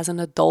 as an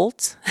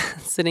adult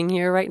sitting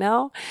here right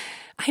now,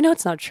 I know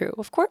it's not true.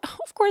 Of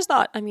course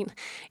not. I mean,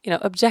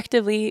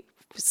 objectively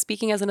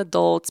speaking as an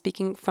adult,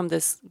 speaking from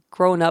this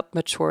grown-up,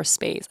 mature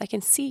space, I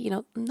can see,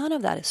 none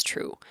of that is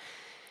true.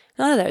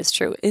 None of that is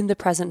true. In the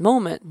present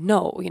moment,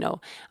 no,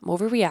 I'm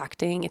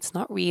overreacting. It's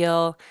not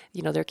real.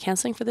 They're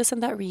canceling for this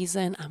and that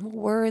reason. I'm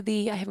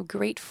worthy. I have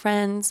great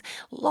friends.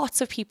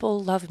 Lots of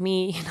people love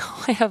me.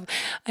 I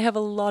have a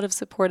lot of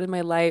support in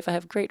my life. I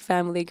have great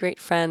family, great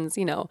friends,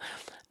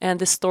 and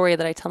this story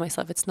that I tell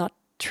myself, it's not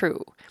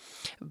true.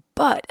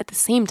 But at the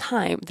same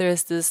time,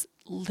 there's this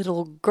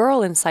little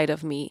girl inside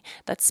of me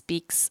that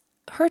speaks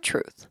her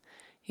truth.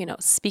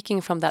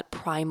 Speaking from that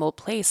primal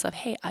place of,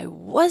 hey, I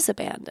was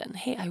abandoned.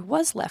 Hey, I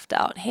was left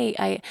out. Hey,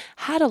 I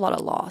had a lot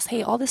of loss.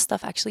 Hey, all this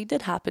stuff actually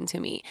did happen to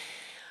me.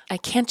 I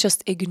can't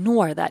just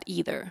ignore that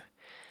either.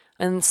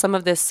 And some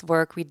of this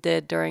work we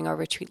did during our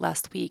retreat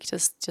last week,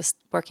 just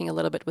working a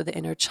little bit with the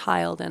inner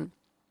child and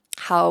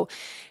how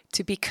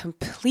to be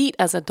complete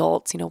as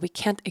adults, we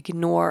can't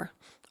ignore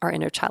our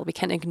inner child. We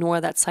can't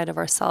ignore that side of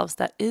ourselves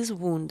that is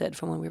wounded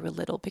from when we were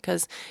little,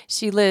 because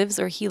she lives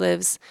or he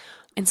lives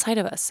inside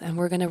of us, and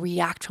we're going to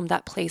react from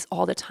that place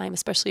all the time,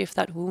 especially if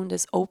that wound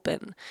is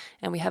open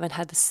and we haven't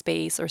had the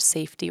space or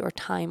safety or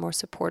time or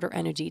support or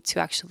energy to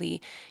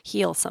actually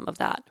heal some of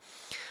that.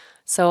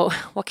 So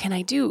what can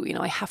I do?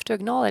 I have to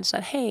acknowledge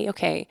that, hey,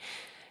 okay,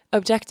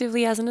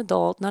 objectively as an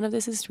adult, none of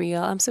this is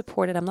real. I'm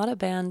supported. I'm not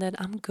abandoned.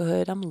 I'm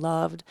good. I'm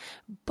loved.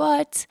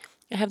 But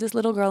I have this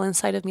little girl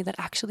inside of me that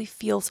actually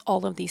feels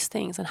all of these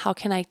things. And how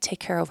can I take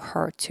care of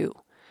her too?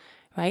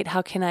 Right?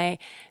 How can I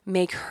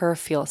make her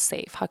feel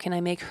safe? How can I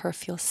make her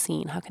feel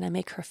seen? How can I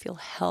make her feel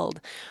held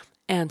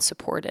and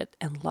supported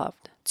and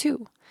loved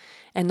too?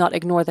 And not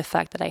ignore the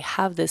fact that I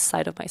have this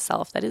side of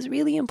myself that is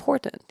really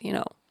important,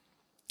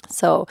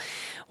 So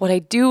what I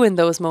do in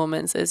those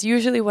moments is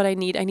usually what I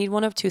need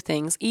one of two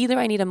things. Either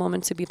I need a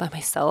moment to be by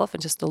myself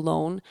and just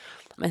alone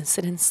and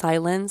sit in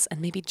silence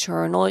and maybe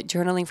journal.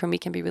 Journaling for me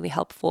can be really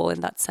helpful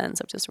in that sense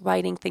of just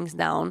writing things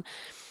down.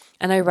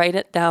 And I write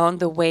it down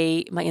the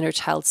way my inner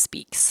child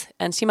speaks.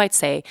 And she might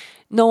say,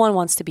 no one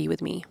wants to be with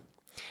me.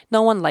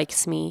 No one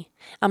likes me.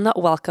 I'm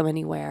not welcome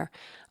anywhere.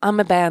 I'm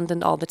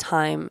abandoned all the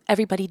time.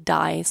 Everybody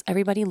dies.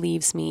 Everybody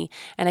leaves me.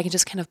 And I can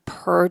just kind of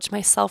purge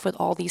myself with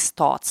all these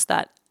thoughts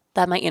that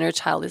my inner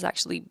child is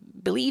actually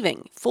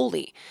believing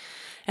fully.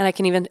 And I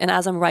can even, and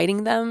as I'm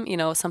writing them,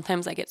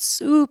 sometimes I get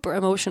super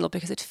emotional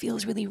because it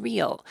feels really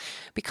real.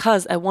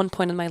 Because at one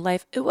point in my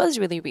life, it was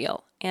really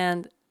real.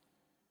 And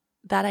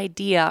that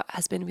idea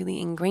has been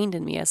really ingrained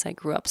in me as I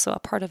grew up. So a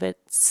part of it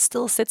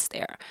still sits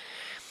there.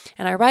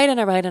 And I write and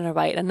I write and I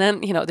write. And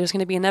then, there's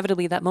going to be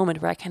inevitably that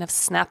moment where I kind of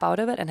snap out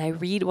of it and I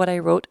read what I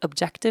wrote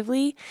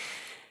objectively.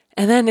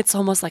 And then it's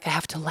almost like I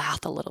have to laugh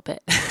a little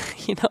bit,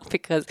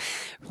 because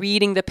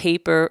reading the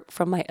paper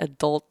from my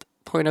adult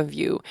point of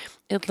view,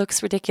 it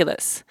looks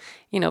ridiculous,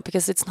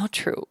 because it's not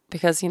true.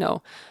 Because,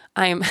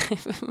 I'm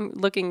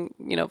looking,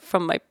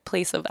 from my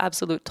place of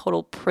absolute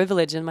total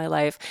privilege in my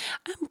life.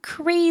 I'm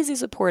crazy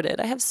supported.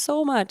 I have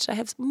so much. I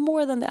have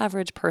more than the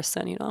average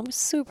person. I'm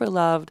super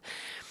loved.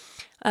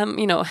 And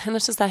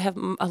it's just I have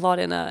a lot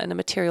in a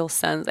material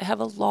sense. I have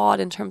a lot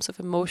in terms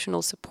of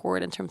emotional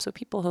support, in terms of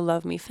people who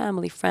love me,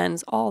 family,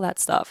 friends, all that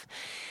stuff.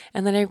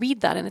 And then I read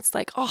that and it's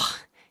like, I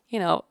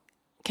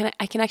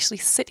can actually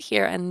sit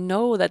here and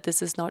know that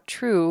this is not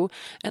true,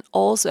 and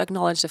also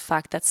acknowledge the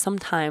fact that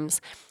sometimes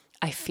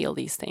I feel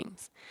these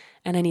things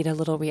and I need a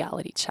little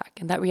reality check.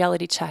 And that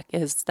reality check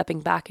is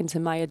stepping back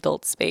into my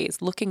adult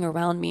space, looking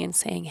around me and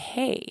saying,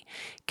 hey,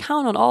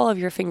 count on all of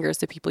your fingers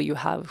the people you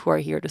have who are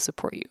here to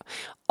support you.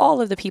 All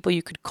of the people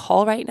you could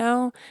call right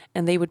now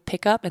and they would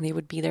pick up and they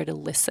would be there to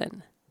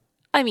listen.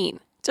 I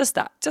mean, just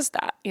that,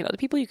 the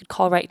people you could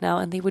call right now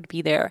and they would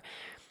be there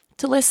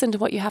to listen to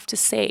what you have to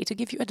say, to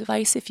give you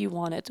advice if you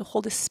want it, to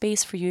hold a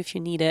space for you if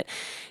you need it.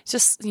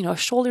 Just, a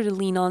shoulder to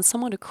lean on,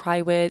 someone to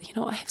cry with.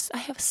 I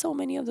have so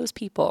many of those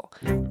people.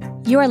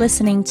 You are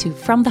listening to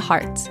From the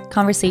Heart,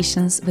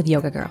 Conversations with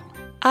Yoga Girl.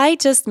 I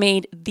just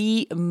made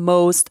the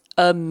most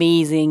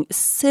amazing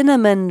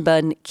cinnamon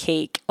bun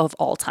cake of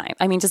all time.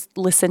 I mean, just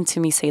listen to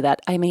me say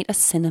that. I made a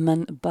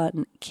cinnamon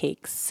bun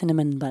cake.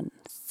 Cinnamon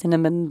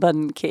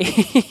bun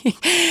cake.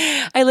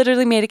 I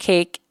literally made a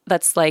cake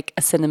that's like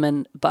a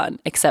cinnamon bun,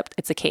 except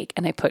it's a cake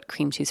and I put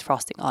cream cheese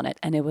frosting on it,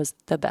 and it was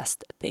the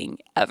best thing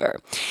ever.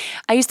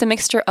 I used a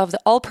mixture of the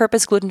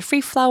all-purpose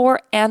gluten-free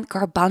flour and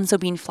garbanzo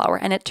bean flour,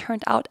 and it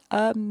turned out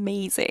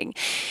amazing.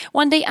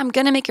 One day I'm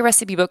gonna make a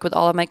recipe book with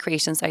all of my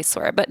creations, I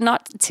swear, but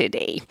not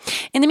today.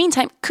 In the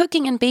meantime,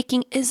 cooking and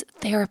baking is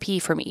therapy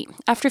for me.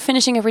 After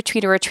finishing a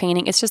retreat or a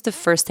training, it's just the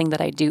first thing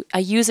that I do. I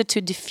use it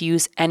to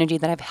diffuse energy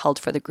that I've held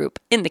for the group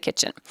in the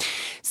kitchen.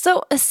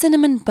 So a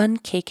cinnamon bun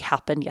cake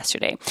happened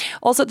yesterday.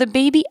 Also, the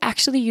baby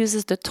actually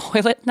uses the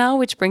toilet now,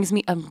 which brings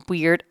me a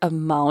weird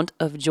amount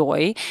of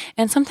joy.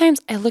 And sometimes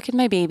I look at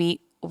my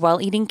baby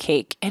while eating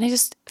cake and I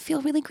just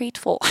feel really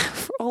grateful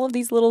for all of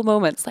these little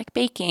moments, like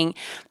baking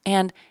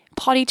and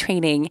potty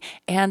training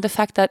and the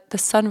fact that the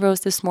sun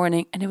rose this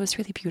morning and it was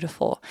really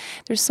beautiful.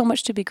 There's so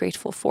much to be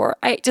grateful for.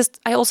 I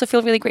also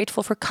feel really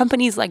grateful for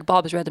companies like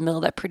Bob's Red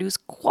Mill that produce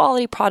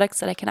quality products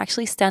that I can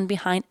actually stand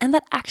behind and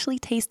that actually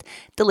taste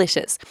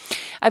delicious.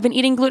 I've been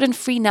eating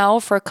gluten-free now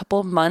for a couple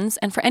of months,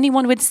 and for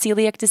anyone with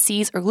celiac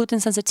disease or gluten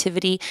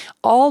sensitivity,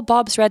 all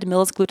Bob's Red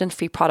Mill's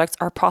gluten-free products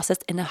are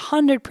processed in a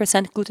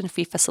 100%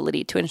 gluten-free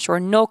facility to ensure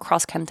no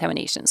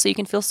cross-contamination, so you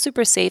can feel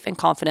super safe and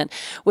confident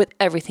with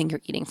everything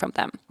you're eating from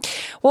them.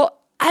 Well,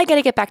 I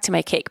gotta get back to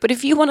my cake, but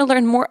if you want to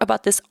learn more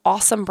about this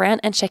awesome brand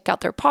and check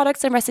out their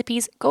products and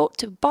recipes, go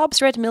to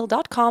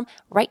bobsredmill.com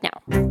right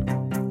now.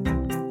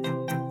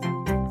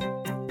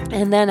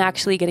 And then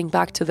actually getting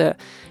back to the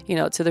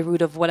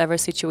root of whatever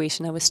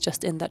situation I was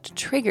just in that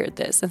triggered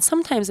this. And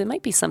sometimes it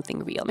might be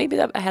something real. Maybe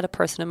I had a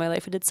person in my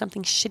life who did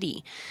something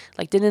shitty,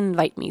 like didn't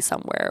invite me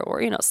somewhere,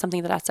 or,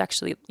 something that's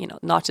actually,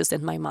 not just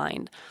in my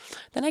mind.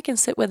 Then I can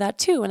sit with that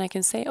too. And I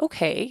can say,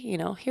 okay,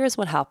 here's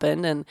what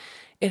happened. And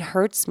it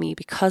hurts me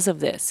because of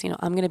this.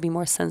 I'm going to be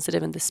more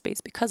sensitive in this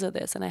space because of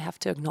this. And I have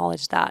to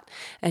acknowledge that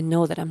and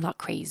know that I'm not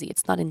crazy.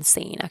 It's not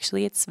insane.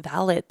 Actually, it's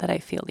valid that I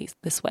feel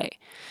this way.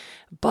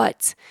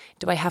 But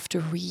do I have to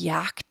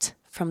react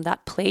from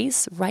that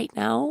place right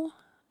now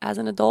as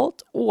an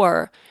adult?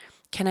 Or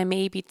can I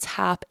maybe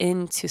tap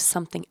into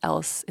something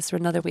else? Is there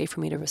another way for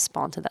me to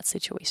respond to that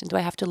situation? Do I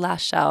have to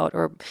lash out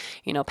or,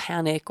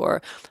 panic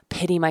or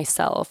pity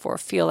myself or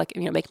feel like,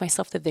 make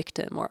myself the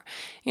victim or,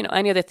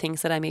 any other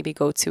things that I maybe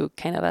go to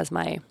kind of as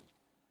my,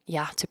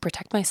 to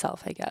protect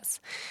myself, I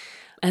guess.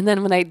 And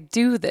then when I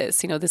do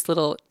this, this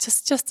little,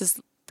 just this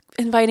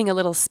inviting a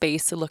little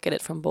space to look at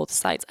it from both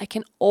sides, I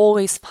can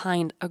always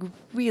find a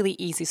really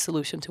easy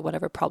solution to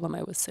whatever problem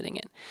I was sitting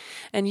in.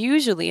 And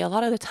usually, a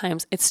lot of the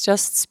times, it's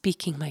just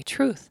speaking my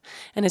truth,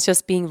 and it's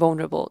just being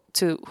vulnerable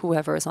to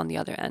whoever is on the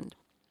other end.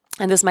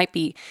 And this might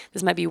be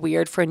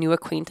weird for a new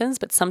acquaintance,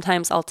 but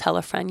sometimes I'll tell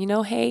a friend,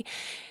 hey,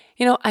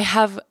 I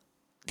have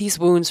these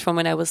wounds from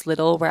when I was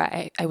little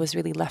where I was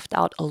really left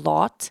out a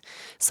lot.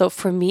 So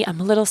for me,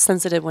 I'm a little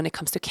sensitive when it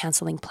comes to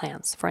canceling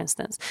plans, for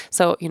instance.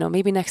 So,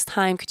 maybe next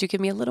time, could you give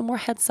me a little more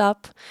heads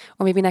up?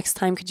 Or maybe next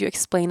time, could you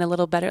explain a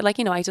little better?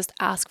 I just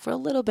ask for a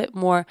little bit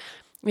more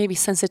maybe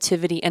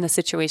sensitivity in a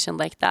situation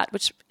like that,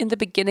 which in the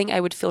beginning,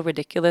 I would feel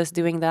ridiculous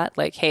doing that.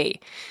 Like,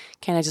 hey,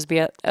 can I just be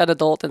an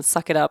adult and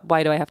suck it up?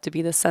 Why do I have to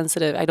be this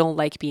sensitive? I don't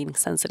like being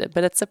sensitive,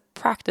 but it's a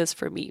practice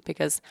for me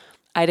because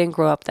I didn't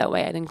grow up that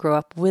way. I didn't grow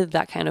up with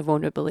that kind of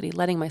vulnerability,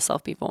 letting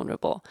myself be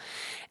vulnerable.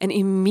 And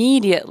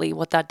immediately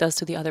what that does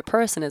to the other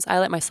person is I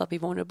let myself be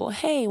vulnerable.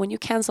 Hey, when you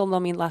canceled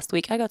on me last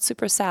week, I got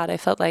super sad. I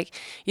felt like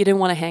you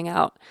didn't want to hang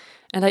out.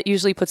 And that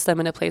usually puts them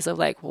in a place of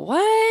like,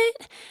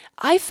 what?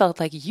 I felt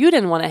like you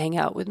didn't want to hang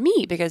out with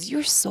me because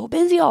you're so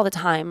busy all the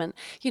time. And,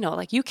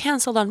 you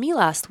canceled on me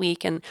last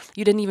week and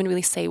you didn't even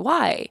really say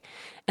why.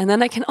 And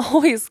then I can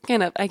always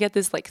I get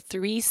this like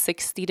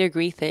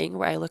 360-degree thing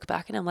where I look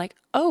back and I'm like,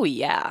 oh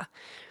yeah,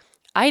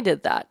 I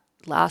did that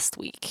last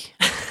week.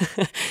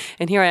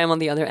 And here I am on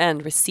the other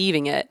end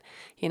receiving it,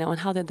 and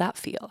how did that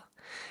feel?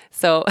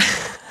 So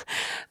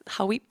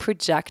how we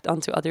project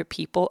onto other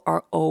people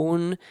our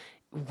own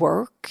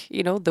work,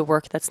 the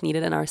work that's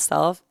needed in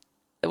ourselves,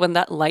 when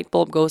that light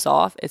bulb goes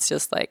off, it's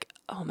just like,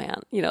 oh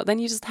man, then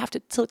you just have to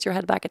tilt your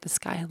head back at the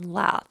sky and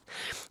laugh.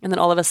 And then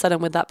all of a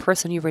sudden with that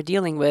person you were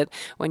dealing with,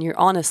 when you're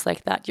honest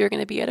like that, you're going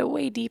to be at a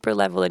way deeper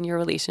level in your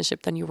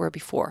relationship than you were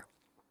before.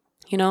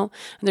 And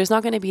there's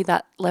not going to be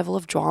that level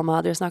of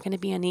drama. There's not going to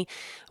be any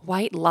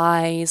white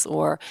lies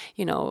or,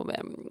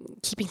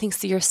 keeping things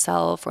to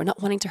yourself or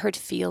not wanting to hurt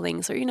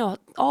feelings or,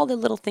 all the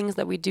little things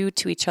that we do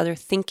to each other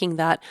thinking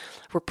that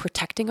we're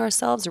protecting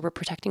ourselves or we're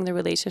protecting the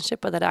relationship,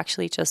 but that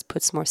actually just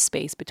puts more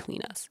space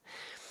between us.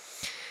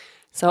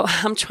 So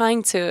I'm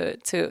trying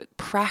to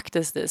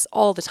practice this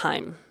all the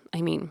time.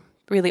 I mean,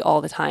 really all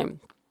the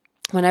time.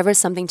 Whenever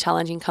something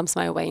challenging comes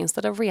my way,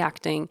 instead of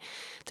reacting,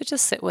 to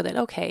just sit with it.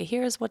 Okay,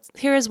 here's what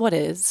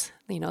is,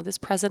 this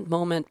present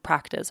moment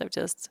practice of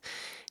just,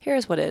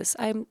 here's what is.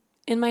 I'm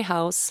in my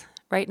house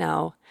right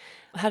now.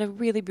 I had a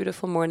really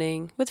beautiful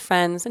morning with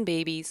friends and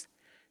babies,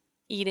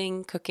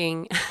 eating,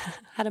 cooking,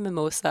 had a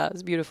mimosa. It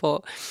was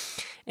beautiful.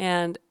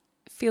 And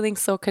feeling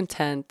so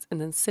content, and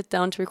then sit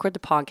down to record the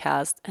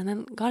podcast, and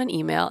then got an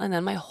email, and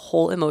then my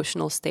whole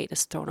emotional state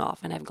is thrown off,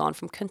 and I've gone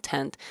from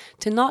content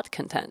to not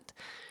content.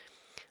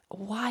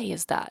 Why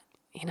is that?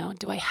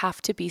 Do I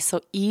have to be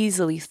so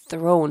easily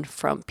thrown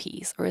from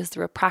peace? Or is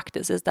there a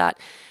practice? Is that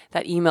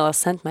email is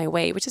sent my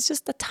way, which is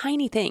just a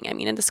tiny thing. I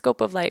mean, in the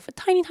scope of life, a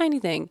tiny, tiny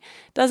thing.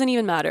 Doesn't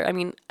even matter. I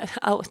mean,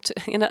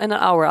 in an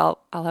hour,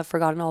 I'll have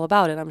forgotten all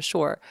about it, I'm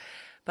sure.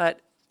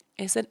 But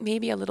is it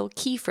maybe a little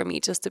key for me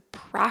just to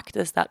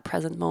practice that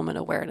present moment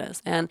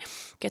awareness and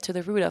get to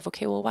the root of,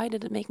 okay, well, why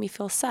did it make me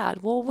feel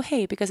sad? Well,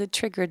 hey, because it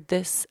triggered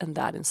this and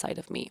that inside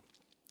of me.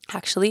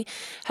 Actually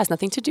has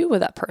nothing to do with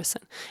that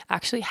person.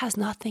 Actually has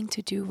nothing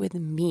to do with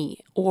me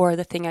or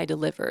the thing I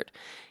delivered.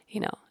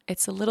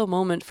 It's a little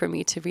moment for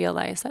me to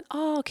realize that,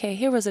 oh, okay,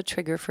 here was a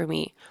trigger for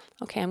me.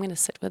 Okay, I'm going to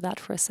sit with that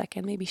for a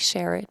second, maybe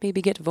share it,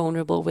 maybe get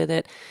vulnerable with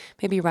it,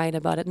 maybe write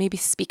about it, maybe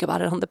speak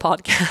about it on the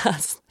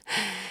podcast,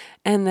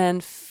 and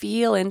then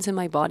feel into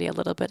my body a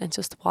little bit and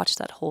just watch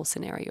that whole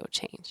scenario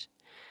change.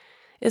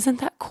 Isn't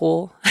that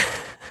cool?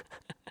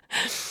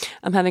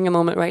 I'm having a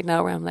moment right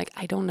now where I'm like,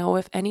 I don't know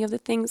if any of the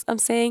things I'm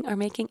saying are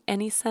making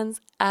any sense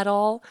at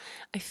all.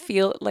 I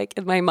feel like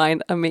in my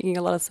mind, I'm making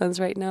a lot of sense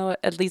right now,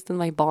 at least in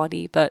my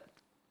body. But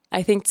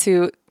I think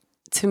to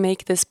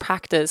make this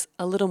practice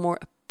a little more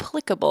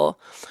applicable,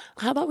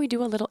 how about we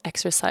do a little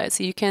exercise?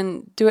 So you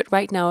can do it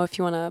right now if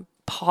you want to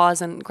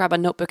pause and grab a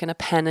notebook and a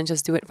pen and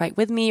just do it right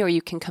with me, or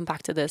you can come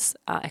back to this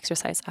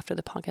exercise after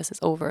the podcast is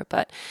over.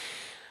 But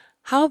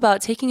how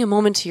about taking a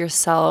moment to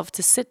yourself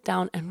to sit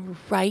down and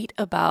write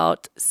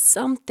about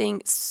something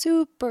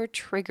super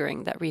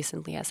triggering that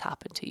recently has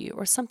happened to you,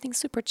 or something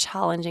super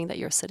challenging that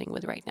you're sitting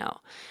with right now?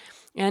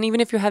 And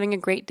even if you're having a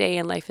great day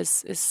and life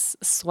is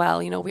swell,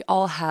 we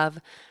all have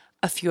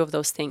a few of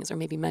those things, or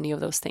maybe many of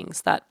those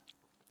things that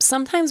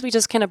sometimes we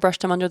just kind of brush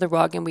them under the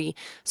rug and we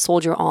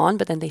soldier on,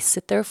 but then they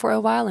sit there for a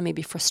while and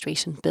maybe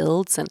frustration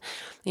builds. And,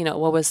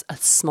 what was a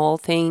small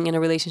thing in a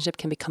relationship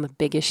can become a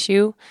big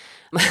issue.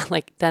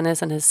 Like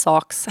Dennis and his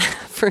socks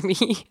for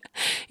me,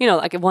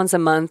 like once a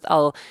month,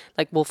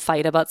 we'll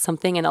fight about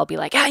something and I'll be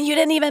like, you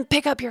didn't even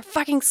pick up your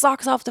fucking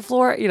socks off the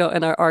floor,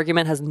 and our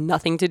argument has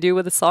nothing to do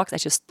with the socks. I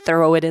just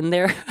throw it in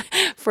there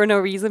for no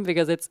reason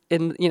because it's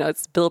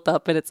it's built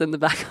up and it's in the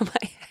back of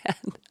my head.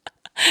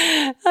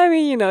 I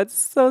mean, it's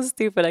so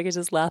stupid. I could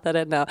just laugh at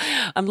it now.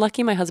 I'm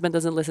lucky my husband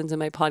doesn't listen to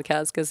my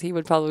podcast because he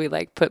would probably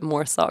put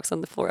more socks on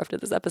the floor after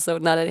this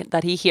episode. Not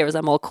that he hears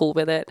I'm all cool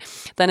with it.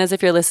 Then as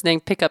if you're listening,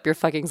 pick up your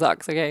fucking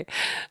socks, okay?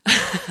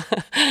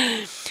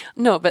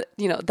 No, but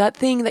that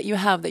thing that you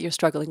have that you're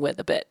struggling with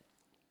a bit.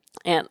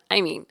 And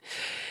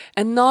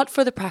not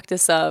for the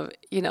practice of,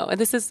 and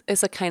this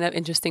is a kind of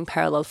interesting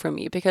parallel for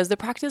me because the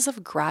practice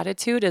of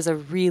gratitude is a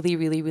really,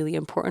 really, really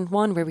important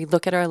one where we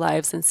look at our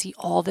lives and see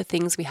all the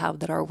things we have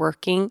that are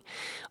working,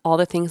 all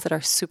the things that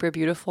are super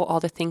beautiful, all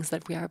the things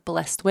that we are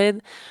blessed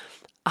with,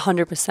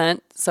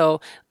 100%.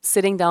 So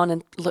sitting down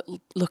and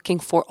looking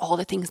for all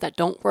the things that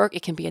don't work,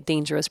 it can be a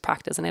dangerous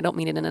practice. And I don't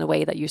mean it in a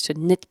way that you should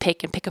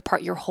nitpick and pick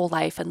apart your whole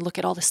life and look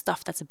at all the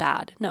stuff that's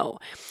bad. No.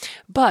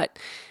 But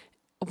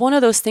one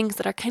of those things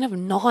that are kind of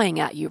gnawing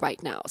at you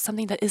right now,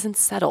 something that isn't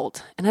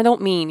settled. And I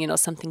don't mean,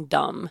 something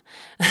dumb.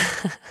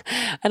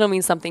 I don't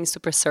mean something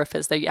super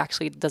surface that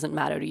actually doesn't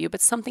matter to you, but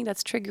something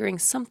that's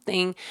triggering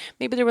something.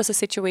 Maybe there was a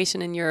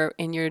situation in your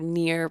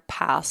near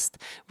past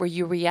where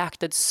you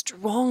reacted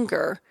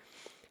stronger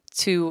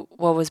to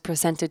what was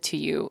presented to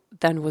you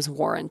than was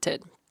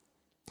warranted.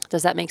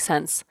 Does that make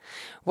sense?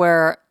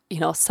 Where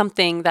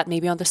something that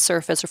maybe on the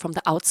surface or from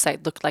the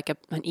outside looked like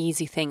an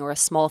easy thing or a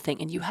small thing,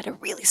 and you had a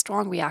really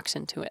strong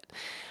reaction to it.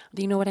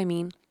 Do you know what I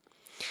mean?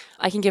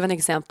 I can give an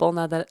example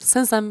now that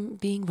since I'm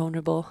being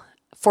vulnerable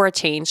for a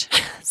change,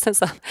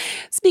 since I'm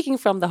speaking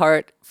from the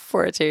heart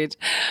for a change,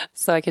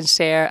 so I can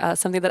share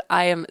something that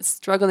I am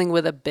struggling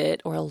with a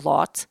bit or a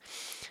lot.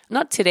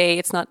 Not today,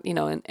 it's not,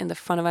 in the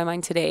front of my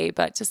mind today,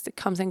 but just it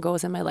comes and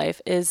goes in my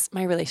life, is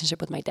my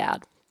relationship with my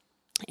dad.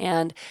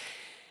 And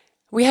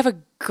we have a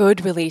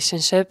good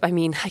relationship. I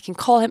can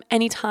call him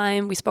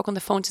anytime. We spoke on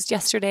the phone just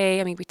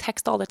yesterday. We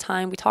text all the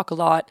time. We talk a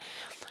lot.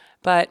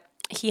 But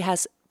he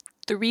has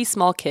 3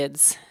 small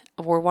kids,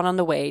 or one on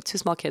the way, 2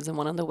 small kids and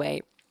one on the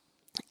way.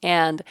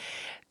 And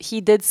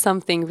he did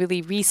something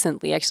really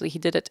recently. Actually, he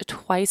did it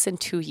twice in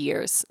 2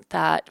 years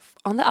that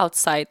on the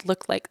outside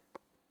looked like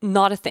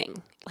not a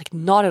thing, like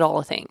not at all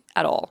a thing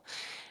at all.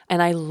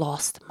 And I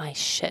lost my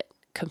shit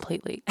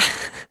completely.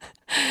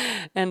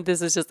 And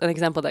this is just an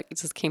example that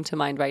just came to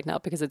mind right now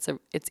because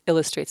it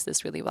illustrates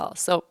this really well.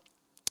 So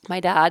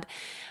my dad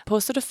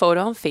posted a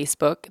photo on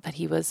Facebook that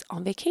he was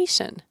on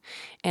vacation.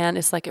 And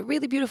it's like a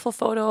really beautiful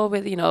photo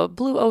with,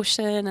 blue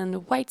ocean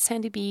and white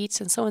sandy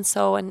beach and so.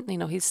 And,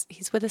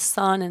 he's with his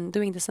son and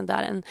doing this and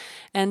that.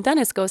 And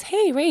Dennis goes,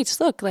 "Hey, Rach,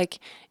 look,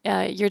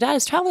 your dad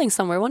is traveling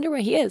somewhere. I wonder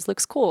where he is.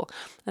 Looks cool."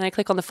 And I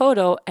click on the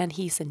photo and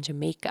he's in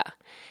Jamaica.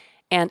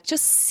 And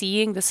just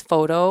seeing this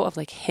photo of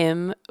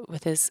him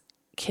with his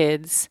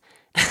kids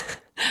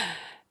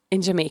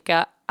in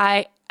Jamaica,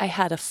 I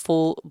had a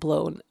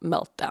full-blown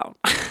meltdown.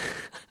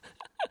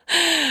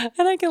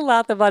 And I can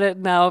laugh about it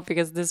now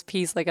because this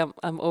piece,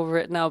 I'm over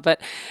it now, but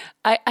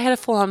I had a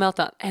full-on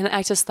meltdown. And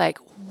I just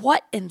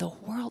what in the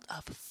world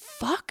of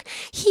fuck?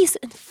 He's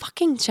in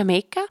fucking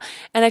Jamaica?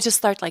 And I just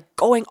start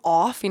going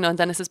off, and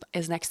Dennis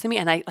is next to me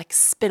and I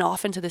spin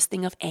off into this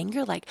thing of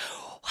anger.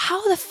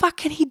 How the fuck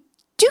can he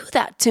do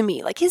that to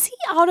me? Is he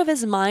out of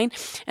his mind?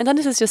 And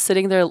Dennis is just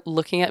sitting there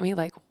looking at me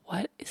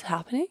what is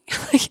happening?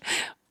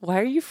 Why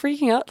are you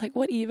freaking out?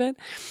 What even?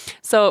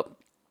 So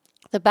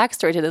the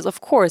backstory to this,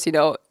 of course,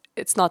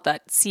 it's not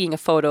that seeing a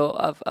photo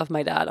of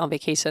my dad on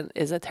vacation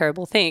is a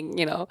terrible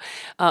thing,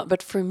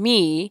 but for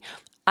me,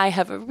 I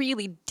have a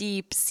really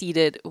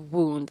deep-seated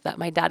wound that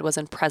my dad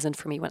wasn't present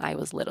for me when I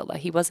was little, that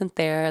he wasn't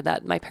there,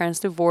 that my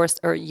parents divorced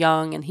or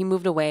young and he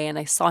moved away and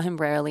I saw him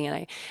rarely and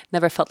I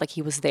never felt like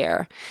he was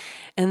there.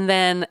 And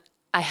then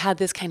I had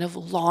this kind of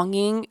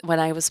longing when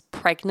I was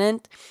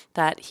pregnant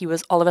that he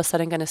was all of a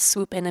sudden going to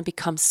swoop in and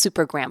become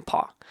super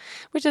grandpa,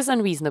 which is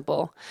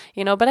unreasonable,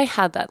 but I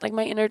had that.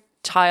 My inner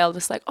child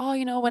was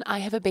when I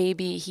have a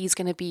baby, he's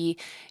going to be,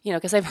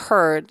 because I've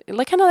heard,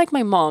 kind of like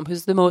my mom,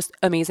 who's the most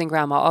amazing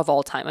grandma of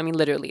all time.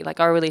 Literally,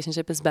 our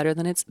relationship is better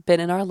than it's been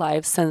in our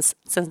lives since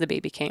the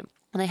baby came.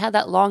 And I had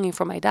that longing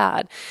for my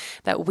dad,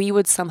 that we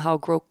would somehow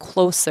grow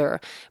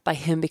closer by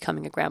him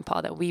becoming a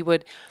grandpa, that we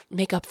would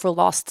make up for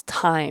lost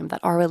time,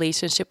 that our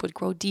relationship would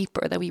grow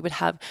deeper, that we would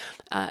have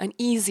an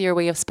easier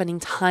way of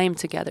spending time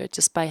together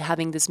just by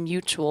having this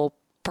mutual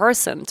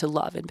person to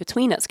love in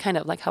between us, kind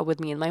of like how with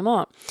me and my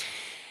mom.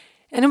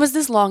 And it was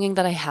this longing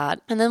that I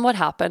had. And then what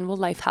happened? Well,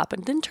 life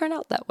happened. It didn't turn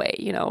out that way.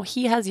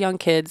 He has young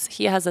kids.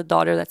 He has a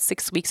daughter that's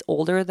 6 weeks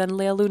older than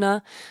Lea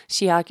Luna.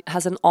 She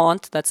has an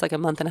aunt that's a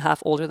month and a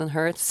half older than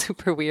her. It's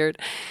super weird.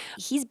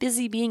 He's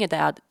busy being a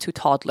dad to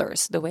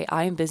toddlers the way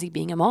I am busy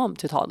being a mom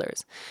to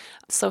toddlers.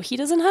 So he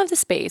doesn't have the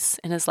space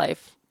in his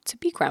life to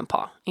be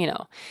grandpa,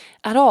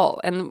 at all.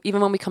 And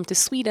even when we come to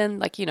Sweden,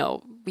 like,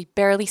 we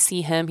barely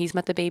see him. He's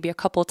met the baby a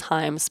couple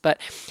times, but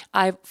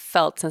I've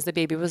felt since the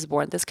baby was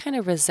born, this kind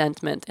of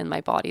resentment in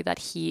my body that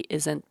he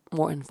isn't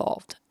more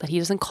involved, that he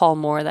doesn't call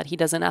more, that he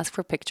doesn't ask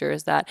for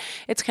pictures, that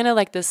it's kind of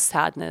like this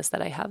sadness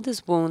that I have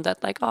this wound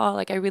that like, oh,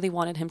 like I really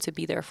wanted him to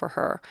be there for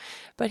her,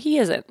 but he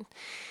isn't.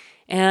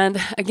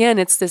 And again,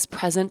 it's this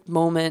present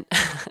moment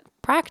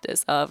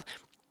practice of,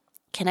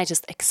 can I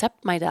just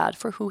accept my dad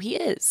for who he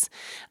is?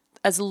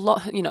 As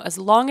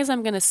long as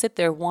I'm going to sit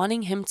there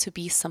wanting him to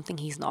be something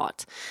he's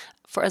not,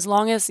 for as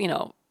long as,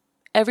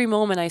 every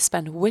moment I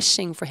spend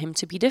wishing for him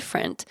to be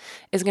different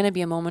is going to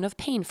be a moment of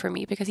pain for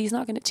me because he's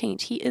not going to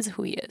change. He is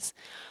who he is.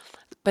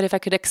 But if I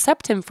could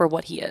accept him for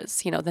what he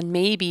is, then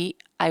maybe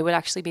I would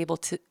actually be able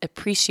to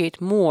appreciate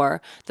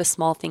more the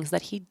small things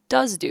that he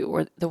does do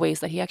or the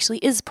ways that he actually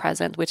is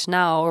present, which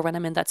now, or when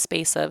I'm in that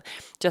space of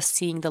just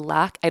seeing the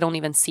lack, I don't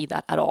even see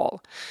that at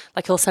all.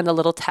 Like he'll send a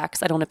little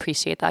text. I don't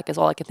appreciate that because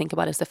all I can think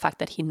about is the fact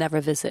that he never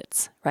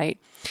visits, right?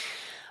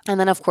 And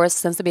then, of course,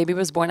 since the baby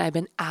was born, I've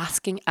been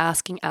asking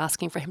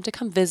for him to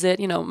come visit.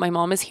 My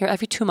mom is here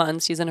every 2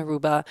 months. She's in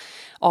Aruba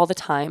all the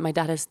time. My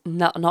dad has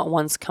not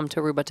once come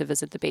to Aruba to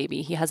visit the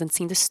baby. He hasn't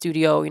seen the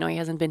studio. He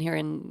hasn't been here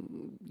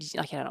in,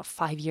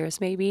 5 years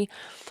maybe.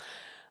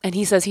 And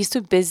he says he's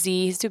too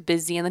busy.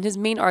 And then his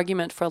main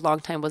argument for a long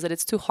time was that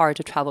it's too hard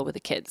to travel with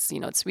the kids.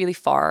 It's really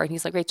far. And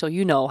he's like, Rachel,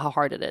 you know how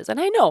hard it is. And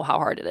I know how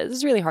hard it is.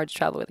 It's really hard to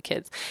travel with the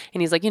kids.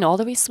 And he's like, all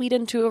the way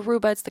Sweden to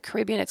Aruba, it's the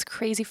Caribbean, it's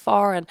crazy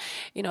far. And,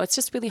 it's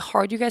just really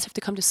hard. You guys have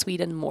to come to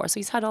Sweden more. So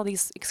he's had all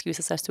these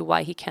excuses as to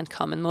why he can't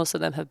come. And most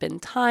of them have been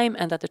time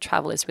and that the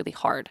travel is really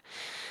hard.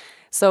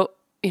 So,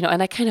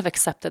 and I kind of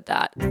accepted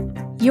that.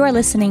 You are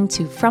listening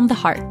to From the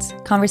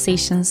Heart,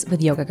 Conversations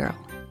with Yoga Girl.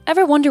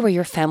 Ever wonder where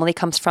your family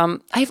comes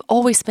from? I've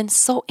always been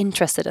so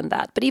interested in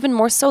that, but even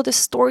more so the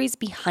stories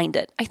behind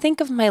it. I think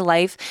of my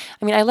life.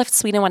 I left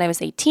Sweden when I was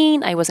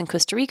 18. I was in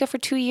Costa Rica for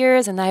 2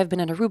 years, and I have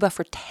been in Aruba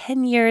for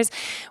 10 years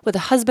with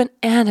a husband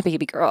and a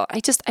baby girl.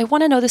 I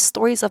want to know the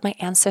stories of my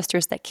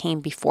ancestors that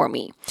came before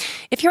me.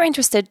 If you're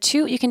interested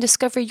too, you can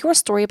discover your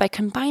story by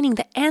combining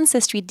the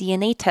Ancestry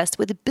DNA test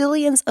with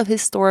billions of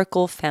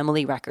historical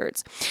family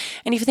records.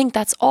 And if you think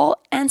that's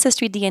all,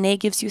 Ancestry DNA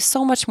gives you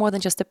so much more than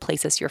just the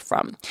places you're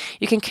from.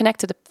 You can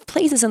connect to the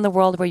places in the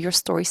world where your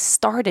story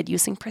started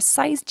using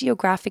precise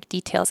geographic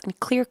details and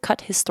clear-cut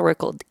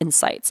historical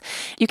insights.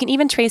 You can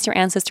even trace your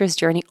ancestors'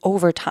 journey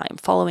over time,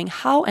 following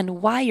how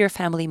and why your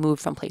family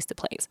moved from place to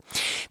place.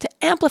 To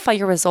amplify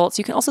your results,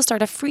 you can also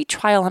start a free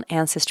trial on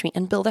Ancestry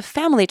and build a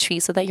family tree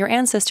so that your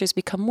ancestors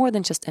become more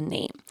than just a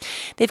name.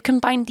 They've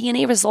combined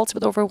DNA results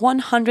with over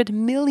 100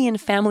 million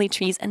family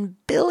trees and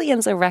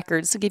billions of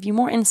records to give you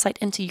more insight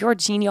into your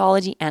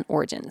genealogy and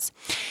origins.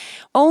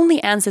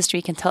 Only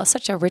Ancestry can tell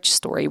such a rich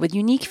story with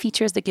unique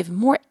features that give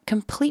more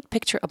complete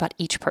picture about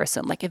each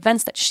person, like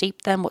events that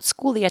shaped them, what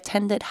school they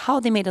attended,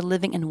 how they made a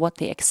living, and what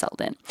they excelled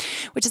in,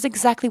 which is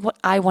exactly what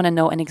I want to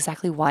know and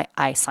exactly why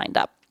I signed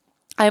up.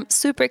 I'm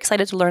super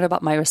excited to learn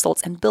about my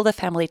results and build a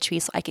family tree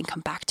so I can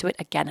come back to it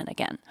again and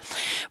again.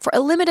 For a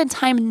limited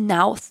time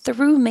now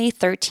through May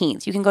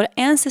 13th, you can go to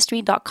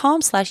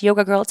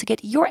Ancestry.com/yogagirl to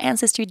get your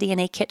Ancestry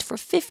DNA kit for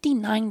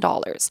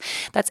 $59.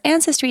 That's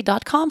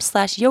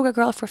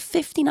Ancestry.com/yogagirl for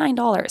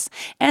 $59.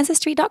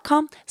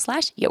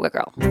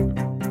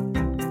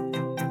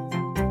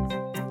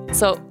 Ancestry.com/yogagirl.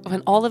 So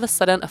when all of a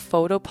sudden a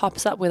photo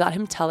pops up without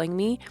him telling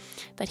me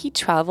that he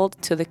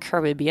traveled to the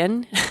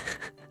Caribbean,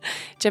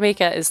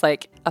 Jamaica is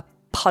like a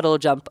puddle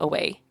jump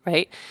away,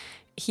 right?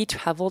 He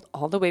traveled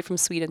all the way from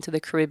Sweden to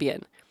the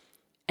Caribbean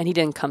and he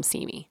didn't come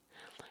see me.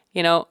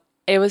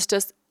 It was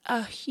just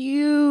a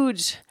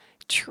huge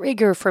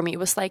trigger for me. It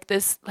was like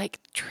this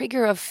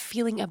trigger of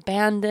feeling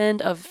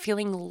abandoned, of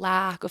feeling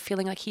lack, of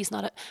feeling like he's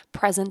not a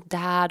present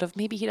dad, of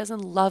maybe he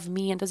doesn't love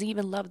me, and does he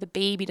even love the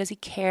baby? Does he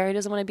care? He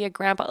doesn't want to be a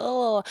grandpa.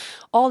 Oh,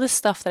 all this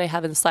stuff that I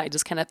have inside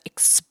just kind of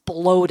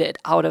exploded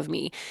out of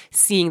me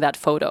seeing that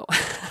photo.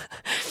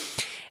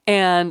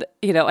 And,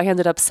 I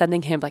ended up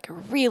sending him like a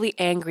really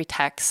angry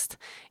text,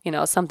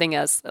 something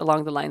as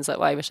along the lines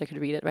of, I wish I could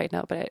read it right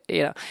now, but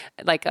I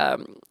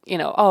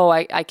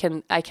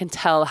can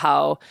tell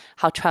how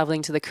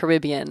traveling to the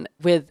Caribbean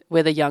with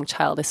a young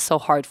child is so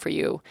hard for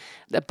you.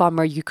 The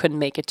bummer you couldn't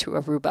make it to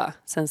Aruba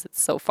since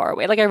it's so far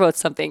away. Like I wrote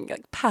something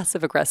like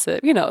passive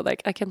aggressive,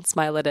 I can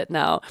smile at it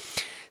now.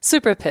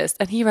 Super pissed.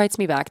 And he writes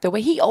me back the way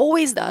he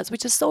always does,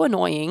 which is so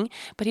annoying,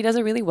 but he does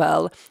it really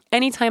well.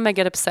 Anytime I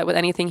get upset with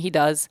anything he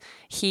does,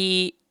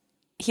 he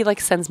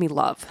sends me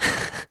love.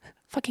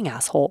 Fucking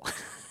asshole.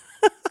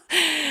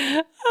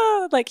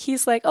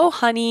 He's like, oh,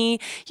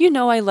 honey,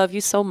 I love you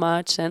so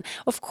much. And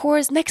of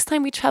course, next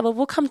time we travel,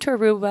 we'll come to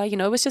Aruba.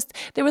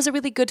 There was a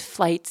really good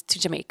flight to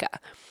Jamaica.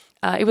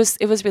 It was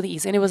really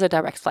easy and it was a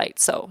direct flight.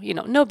 So,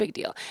 no big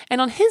deal. And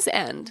on his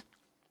end,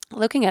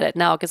 looking at it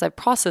now, because I've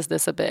processed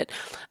this a bit,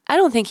 I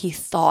don't think he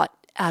thought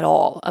at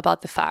all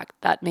about the fact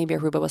that maybe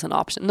Aruba was an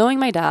option. Knowing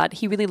my dad,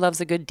 he really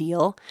loves a good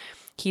deal.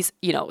 He's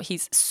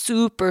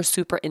super,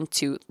 super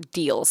into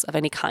deals of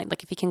any kind.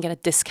 Like if he can get a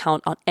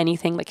discount on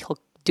anything, like he'll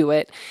do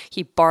it.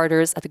 He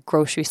barters at the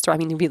grocery store. I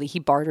mean, really, he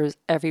barters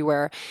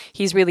everywhere.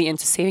 He's really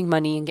into saving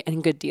money and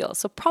getting good deals.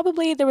 So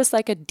probably there was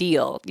like a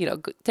deal,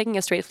 taking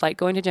a straight flight,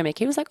 going to Jamaica.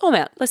 He was like, oh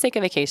man, let's take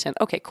a vacation.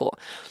 Okay, cool.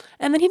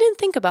 And then he didn't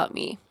think about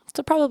me.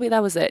 So probably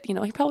that was it.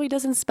 He probably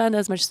doesn't spend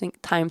as much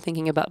time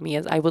thinking about me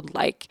as I would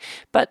like.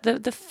 But the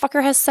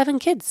fucker has 7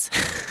 kids,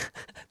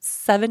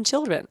 7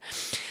 children.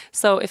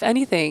 So if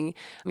anything,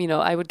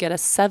 I would get a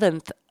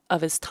 7th of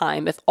his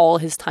time if all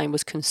his time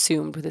was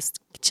consumed with his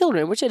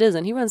children, which it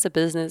isn't. He runs a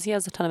business. He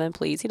has a ton of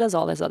employees. He does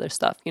all this other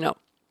stuff,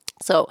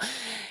 So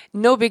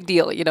no big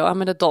deal,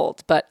 I'm an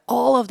adult, but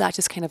all of that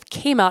just kind of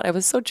came out. I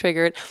was so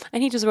triggered,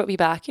 and he just wrote me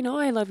back,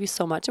 I love you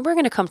so much, and we're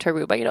going to come to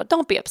Aruba,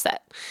 don't be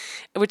upset,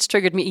 which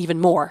triggered me even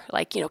more.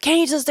 Like, can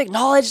you just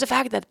acknowledge the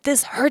fact that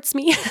this hurts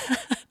me?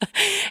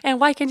 And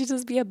why can't you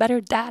just be a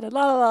better dad? And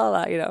la, la,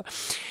 la, la,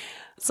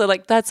 So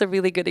like, that's a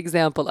really good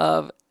example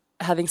of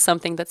having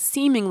something that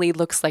seemingly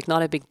looks like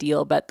not a big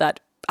deal, but that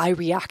I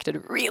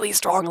reacted really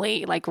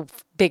strongly, like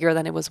bigger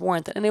than it was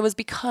warranted. And it was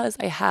because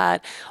I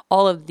had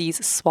all of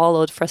these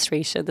swallowed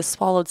frustration, the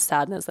swallowed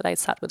sadness that I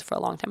sat with for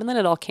a long time. And then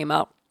it all came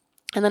out.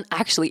 And then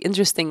actually,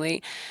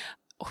 interestingly,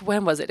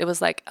 when was it? It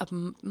was like a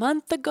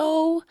month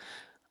ago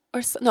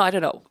or so, no, I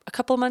don't know. A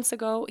couple of months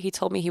ago, he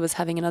told me he was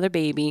having another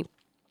baby.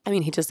 I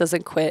mean, he just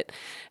doesn't quit.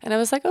 And I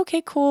was like,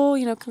 okay, cool.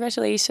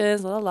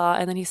 Congratulations, la, la, la.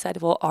 And then he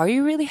said, well, are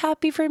you really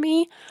happy for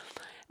me?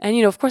 And,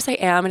 of course I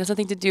am. And it has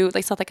nothing to do, like,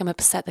 it's not like I'm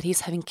upset that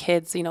he's having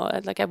kids,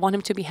 like I want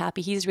him to be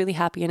happy. He's really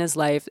happy in his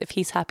life. If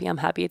he's happy, I'm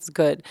happy. It's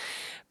good.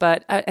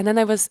 But, and then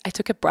I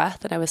took a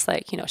breath and I was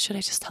like, should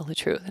I just tell the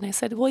truth? And I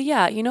said, well,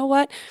 yeah, you know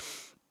what?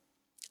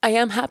 I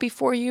am happy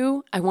for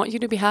you. I want you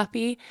to be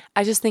happy.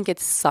 I just think it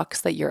sucks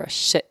that you're a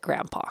shit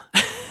grandpa.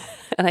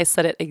 And I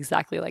said it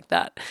exactly like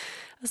that.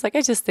 I was like,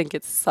 I just think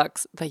it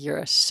sucks that you're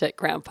a shit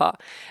grandpa.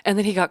 And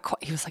then he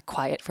was like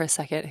quiet for a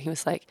second. And he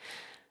was like,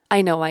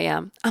 I know I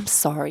am. I'm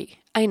sorry.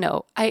 I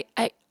know.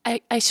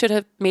 I should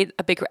have made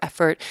a bigger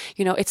effort.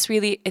 It's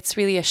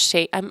really a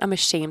shame. I'm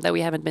ashamed that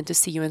we haven't been to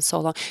see you in so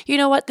long. You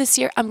know what? This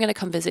year I'm going to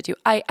come visit you.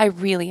 I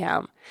really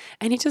am.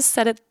 And he just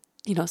said it,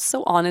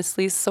 so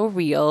honestly, so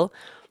real.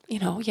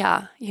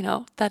 Yeah,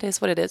 that is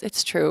what it is.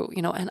 It's true,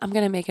 and I'm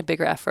going to make a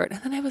bigger effort.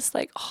 And then I was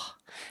like, oh,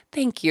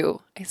 thank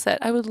you. I said,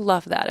 I would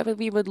love that.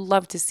 We would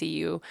love to see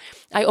you.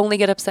 I only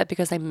get upset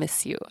because I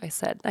miss you. I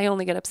said, I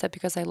only get upset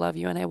because I love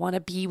you and I want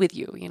to be with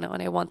you,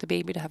 and I want the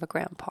baby to have a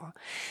grandpa.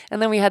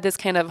 And then we had this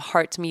kind of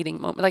heart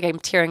meeting moment. Like, I'm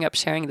tearing up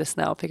sharing this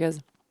now because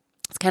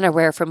it's kind of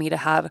rare for me to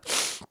have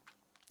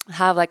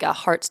like a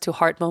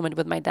heart-to-heart moment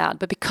with my dad.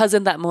 But because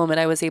in that moment,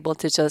 I was able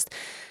to just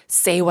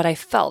say what I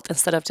felt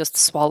instead of just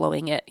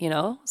swallowing it,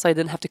 So I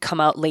didn't have to come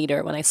out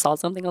later when I saw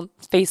something on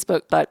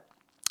Facebook, but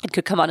it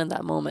could come out in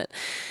that moment.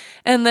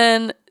 And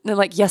then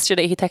like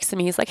yesterday, he texted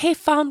me. He's like, hey,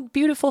 found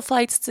beautiful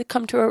flights to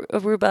come to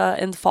Aruba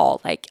in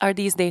fall. Like, are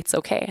these dates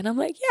okay? And I'm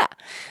like, yeah.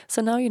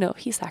 So now,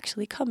 he's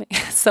actually coming.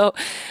 So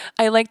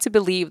I like to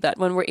believe that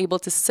when we're able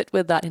to sit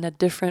with that in a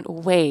different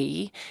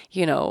way,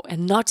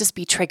 and not just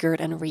be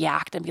triggered and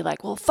react and be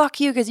like, well,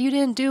 fuck you because you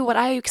didn't do what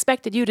I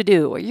expected you to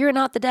do, or you're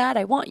not the dad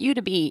I want you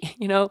to be,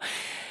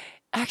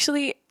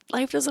 Actually,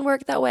 life doesn't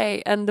work that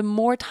way. And the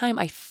more time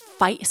I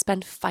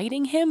spend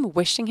fighting him,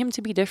 wishing him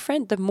to be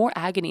different, the more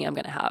agony I'm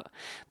going to have.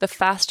 The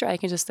faster I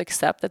can just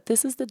accept that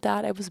this is the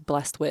dad I was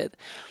blessed with.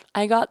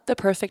 I got the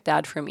perfect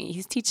dad for me.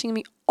 He's teaching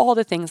me all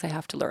the things I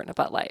have to learn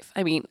about life.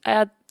 I mean,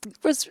 I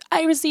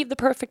received the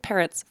perfect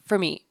parents for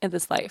me in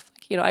this life.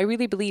 I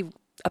really believe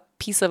a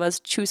piece of us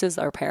chooses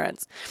our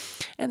parents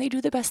and they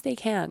do the best they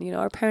can.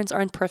 Our parents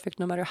aren't perfect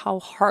no matter how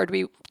hard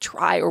we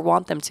try or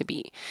want them to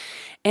be.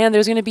 And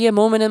there's going to be a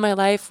moment in my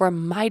life where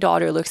my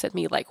daughter looks at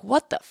me like,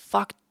 what the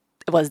fuck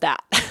was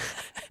that?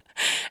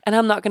 And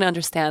I'm not going to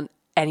understand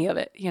any of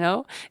it.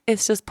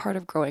 It's just part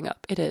of growing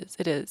up. It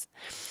is.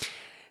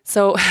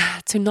 So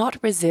to not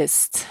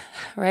resist,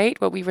 right?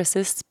 What we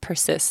resist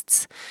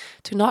persists.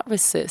 To not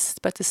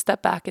resist, but to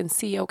step back and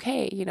see,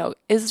 okay,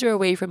 is there a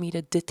way for me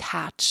to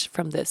detach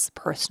from this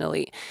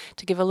personally,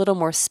 to give a little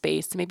more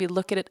space, to maybe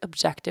look at it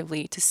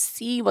objectively, to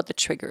see what the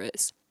trigger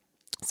is?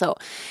 So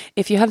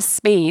if you have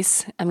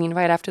space,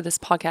 right after this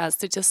podcast,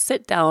 to just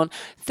sit down,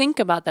 think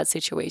about that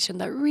situation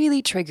that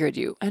really triggered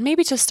you, and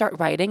maybe just start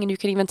writing. And you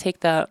can even take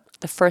the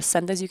first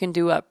sentence, you can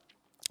do a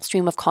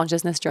stream of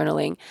consciousness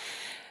journaling.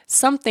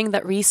 Something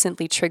that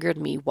recently triggered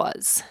me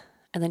was,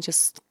 and then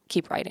just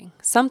keep writing.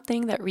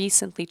 Something that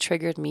recently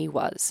triggered me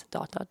was, ...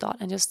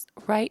 and just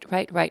write.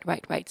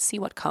 See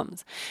what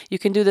comes. You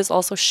can do this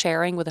also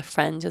sharing with a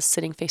friend, just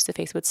sitting face to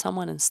face with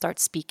someone and start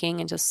speaking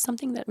and just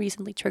something that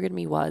recently triggered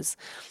me was,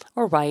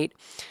 or write,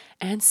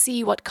 and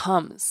see what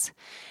comes.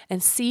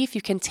 And see if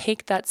you can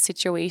take that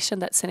situation,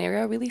 that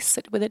scenario, really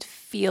sit with it,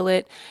 feel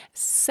it,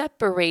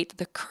 separate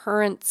the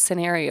current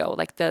scenario,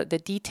 like the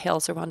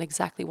details around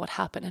exactly what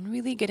happened, and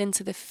really get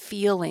into the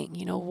feeling.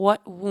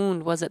 What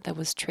wound was it that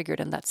was triggered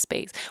in that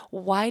space?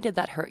 Why did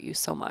that hurt you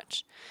so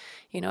much?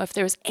 If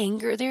there's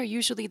anger there,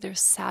 usually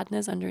there's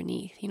sadness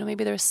underneath.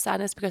 Maybe there's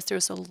sadness because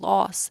there's a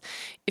loss.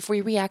 If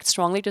we react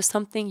strongly to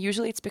something,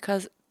 usually it's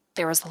because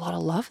there was a lot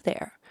of love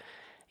there.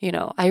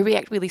 I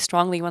react really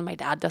strongly when my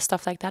dad does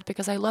stuff like that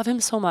because I love him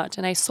so much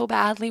and I so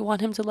badly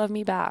want him to love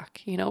me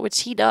back,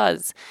 which he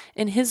does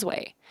in his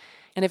way.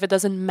 And if it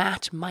doesn't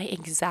match my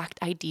exact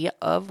idea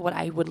of what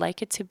I would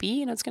like it to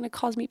be, it's going to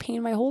cause me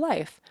pain my whole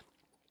life.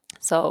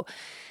 So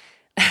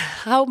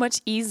how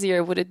much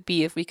easier would it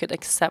be if we could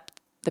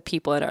accept the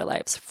people in our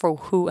lives for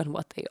who and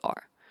what they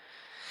are?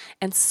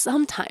 And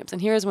sometimes,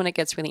 and here's when it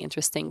gets really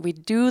interesting, we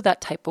do that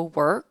type of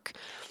work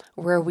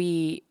where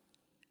we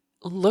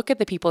look at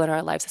the people in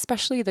our lives,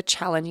 especially the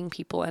challenging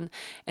people,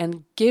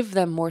 and give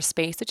them more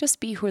space to just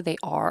be who they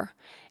are.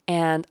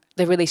 And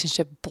the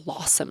relationship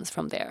blossoms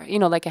from there.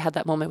 Like I had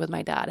that moment with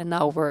my dad, and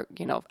now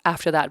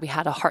after that, we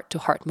had a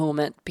heart-to-heart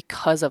moment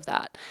because of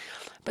that.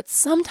 But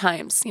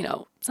sometimes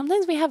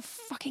we have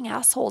fucking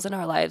assholes in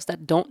our lives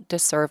that don't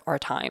deserve our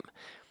time.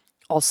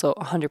 Also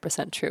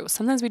 100% true.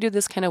 Sometimes we do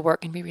this kind of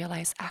work and we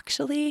realize,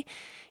 actually,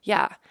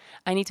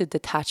 I need to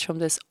detach from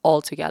this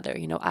altogether.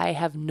 I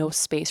have no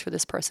space for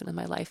this person in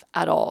my life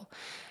at all.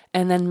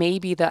 And then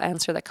maybe the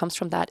answer that comes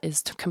from that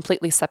is to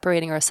completely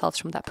separating ourselves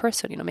from that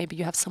person. Maybe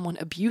you have someone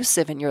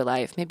abusive in your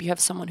life. Maybe you have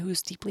someone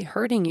who's deeply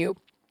hurting you.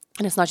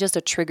 And it's not just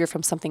a trigger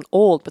from something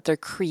old, but they're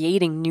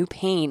creating new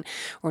pain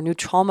or new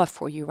trauma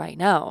for you right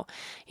now.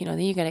 Then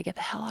you got to get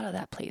the hell out of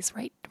that place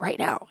right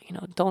now.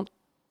 Don't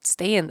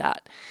stay in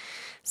that.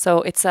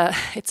 So it's a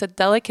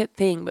delicate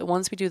thing, but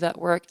once we do that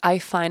work, I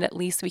find at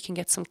least we can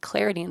get some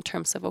clarity in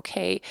terms of,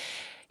 okay,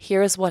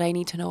 here's what I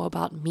need to know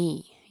about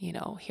me.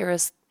 Here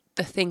is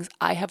the things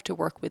I have to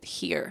work with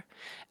here.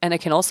 And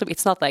it can also be,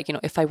 it's not like,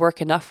 if I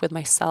work enough with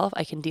myself,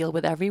 I can deal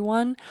with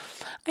everyone.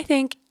 I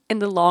think in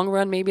the long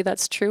run, maybe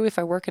that's true. If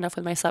I work enough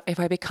with myself, if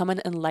I become an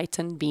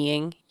enlightened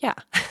being,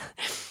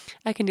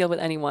 I can deal with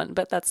anyone,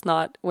 but that's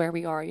not where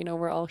we are.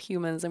 We're all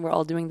humans and we're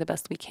all doing the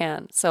best we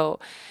can. So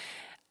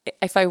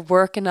if I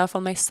work enough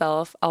on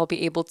myself, I'll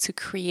be able to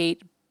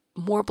create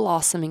more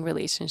blossoming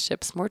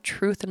relationships, more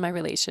truth in my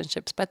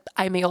relationships. But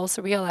I may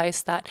also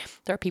realize that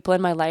there are people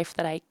in my life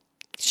that I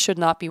should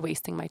not be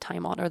wasting my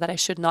time on, or that I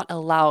should not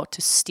allow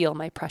to steal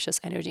my precious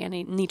energy, and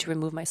I need to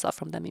remove myself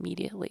from them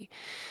immediately.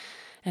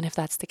 And if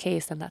that's the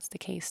case, then that's the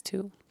case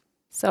too.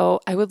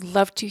 So I would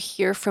love to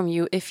hear from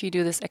you if you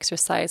do this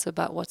exercise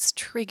about what's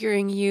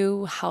triggering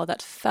you, how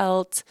that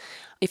felt,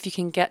 if you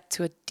can get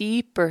to a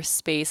deeper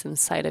space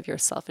inside of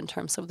yourself in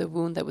terms of the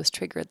wound that was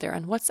triggered there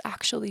and what's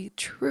actually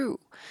true.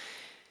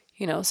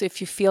 So if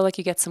you feel like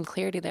you get some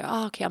clarity there,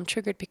 okay, I'm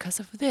triggered because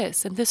of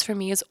this, and this for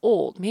me is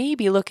old.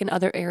 Maybe look in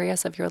other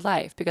areas of your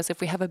life, because if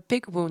we have a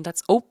big wound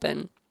that's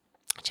open,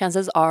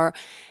 chances are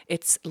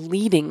it's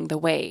leading the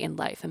way in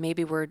life, and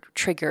maybe we're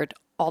triggered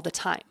all the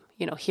time,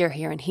 here,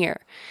 and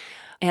here.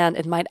 And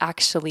it might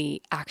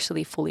actually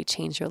fully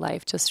change your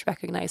life, just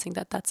recognizing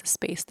that that's a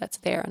space that's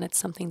there and it's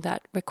something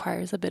that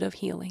requires a bit of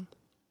healing.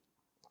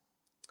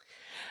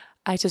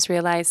 I just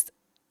realized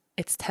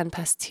it's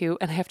 2:10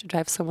 and I have to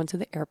drive someone to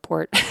the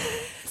airport.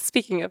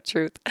 Speaking of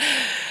truth,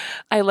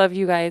 I love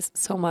you guys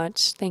so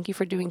much. Thank you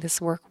for doing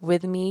this work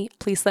with me.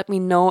 Please let me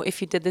know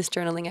if you did this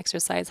journaling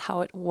exercise,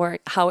 how it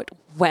worked, how it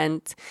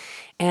went,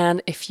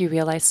 and if you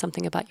realized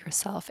something about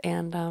yourself.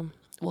 And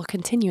we'll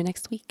continue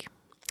next week.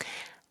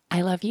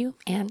 I love you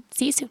and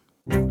see you soon.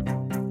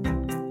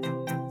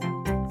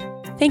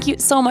 Thank you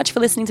so much for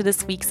listening to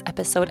this week's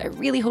episode. I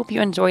really hope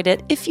you enjoyed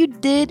it. If you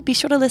did, be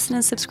sure to listen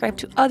and subscribe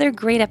to other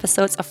great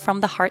episodes of From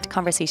the Heart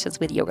Conversations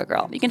with Yoga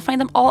Girl. You can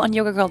find them all on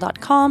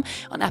yogagirl.com,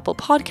 on Apple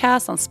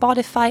Podcasts, on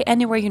Spotify,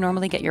 anywhere you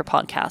normally get your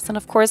podcasts. And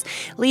of course,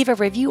 leave a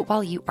review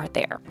while you are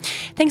there.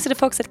 Thanks to the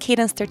folks at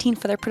Cadence 13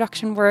 for their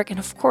production work. And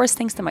of course,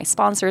 thanks to my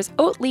sponsors,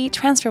 Oatly,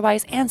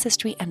 TransferWise,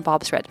 Ancestry, and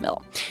Bob's Red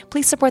Mill.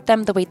 Please support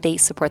them the way they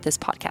support this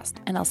podcast.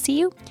 And I'll see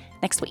you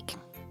next week.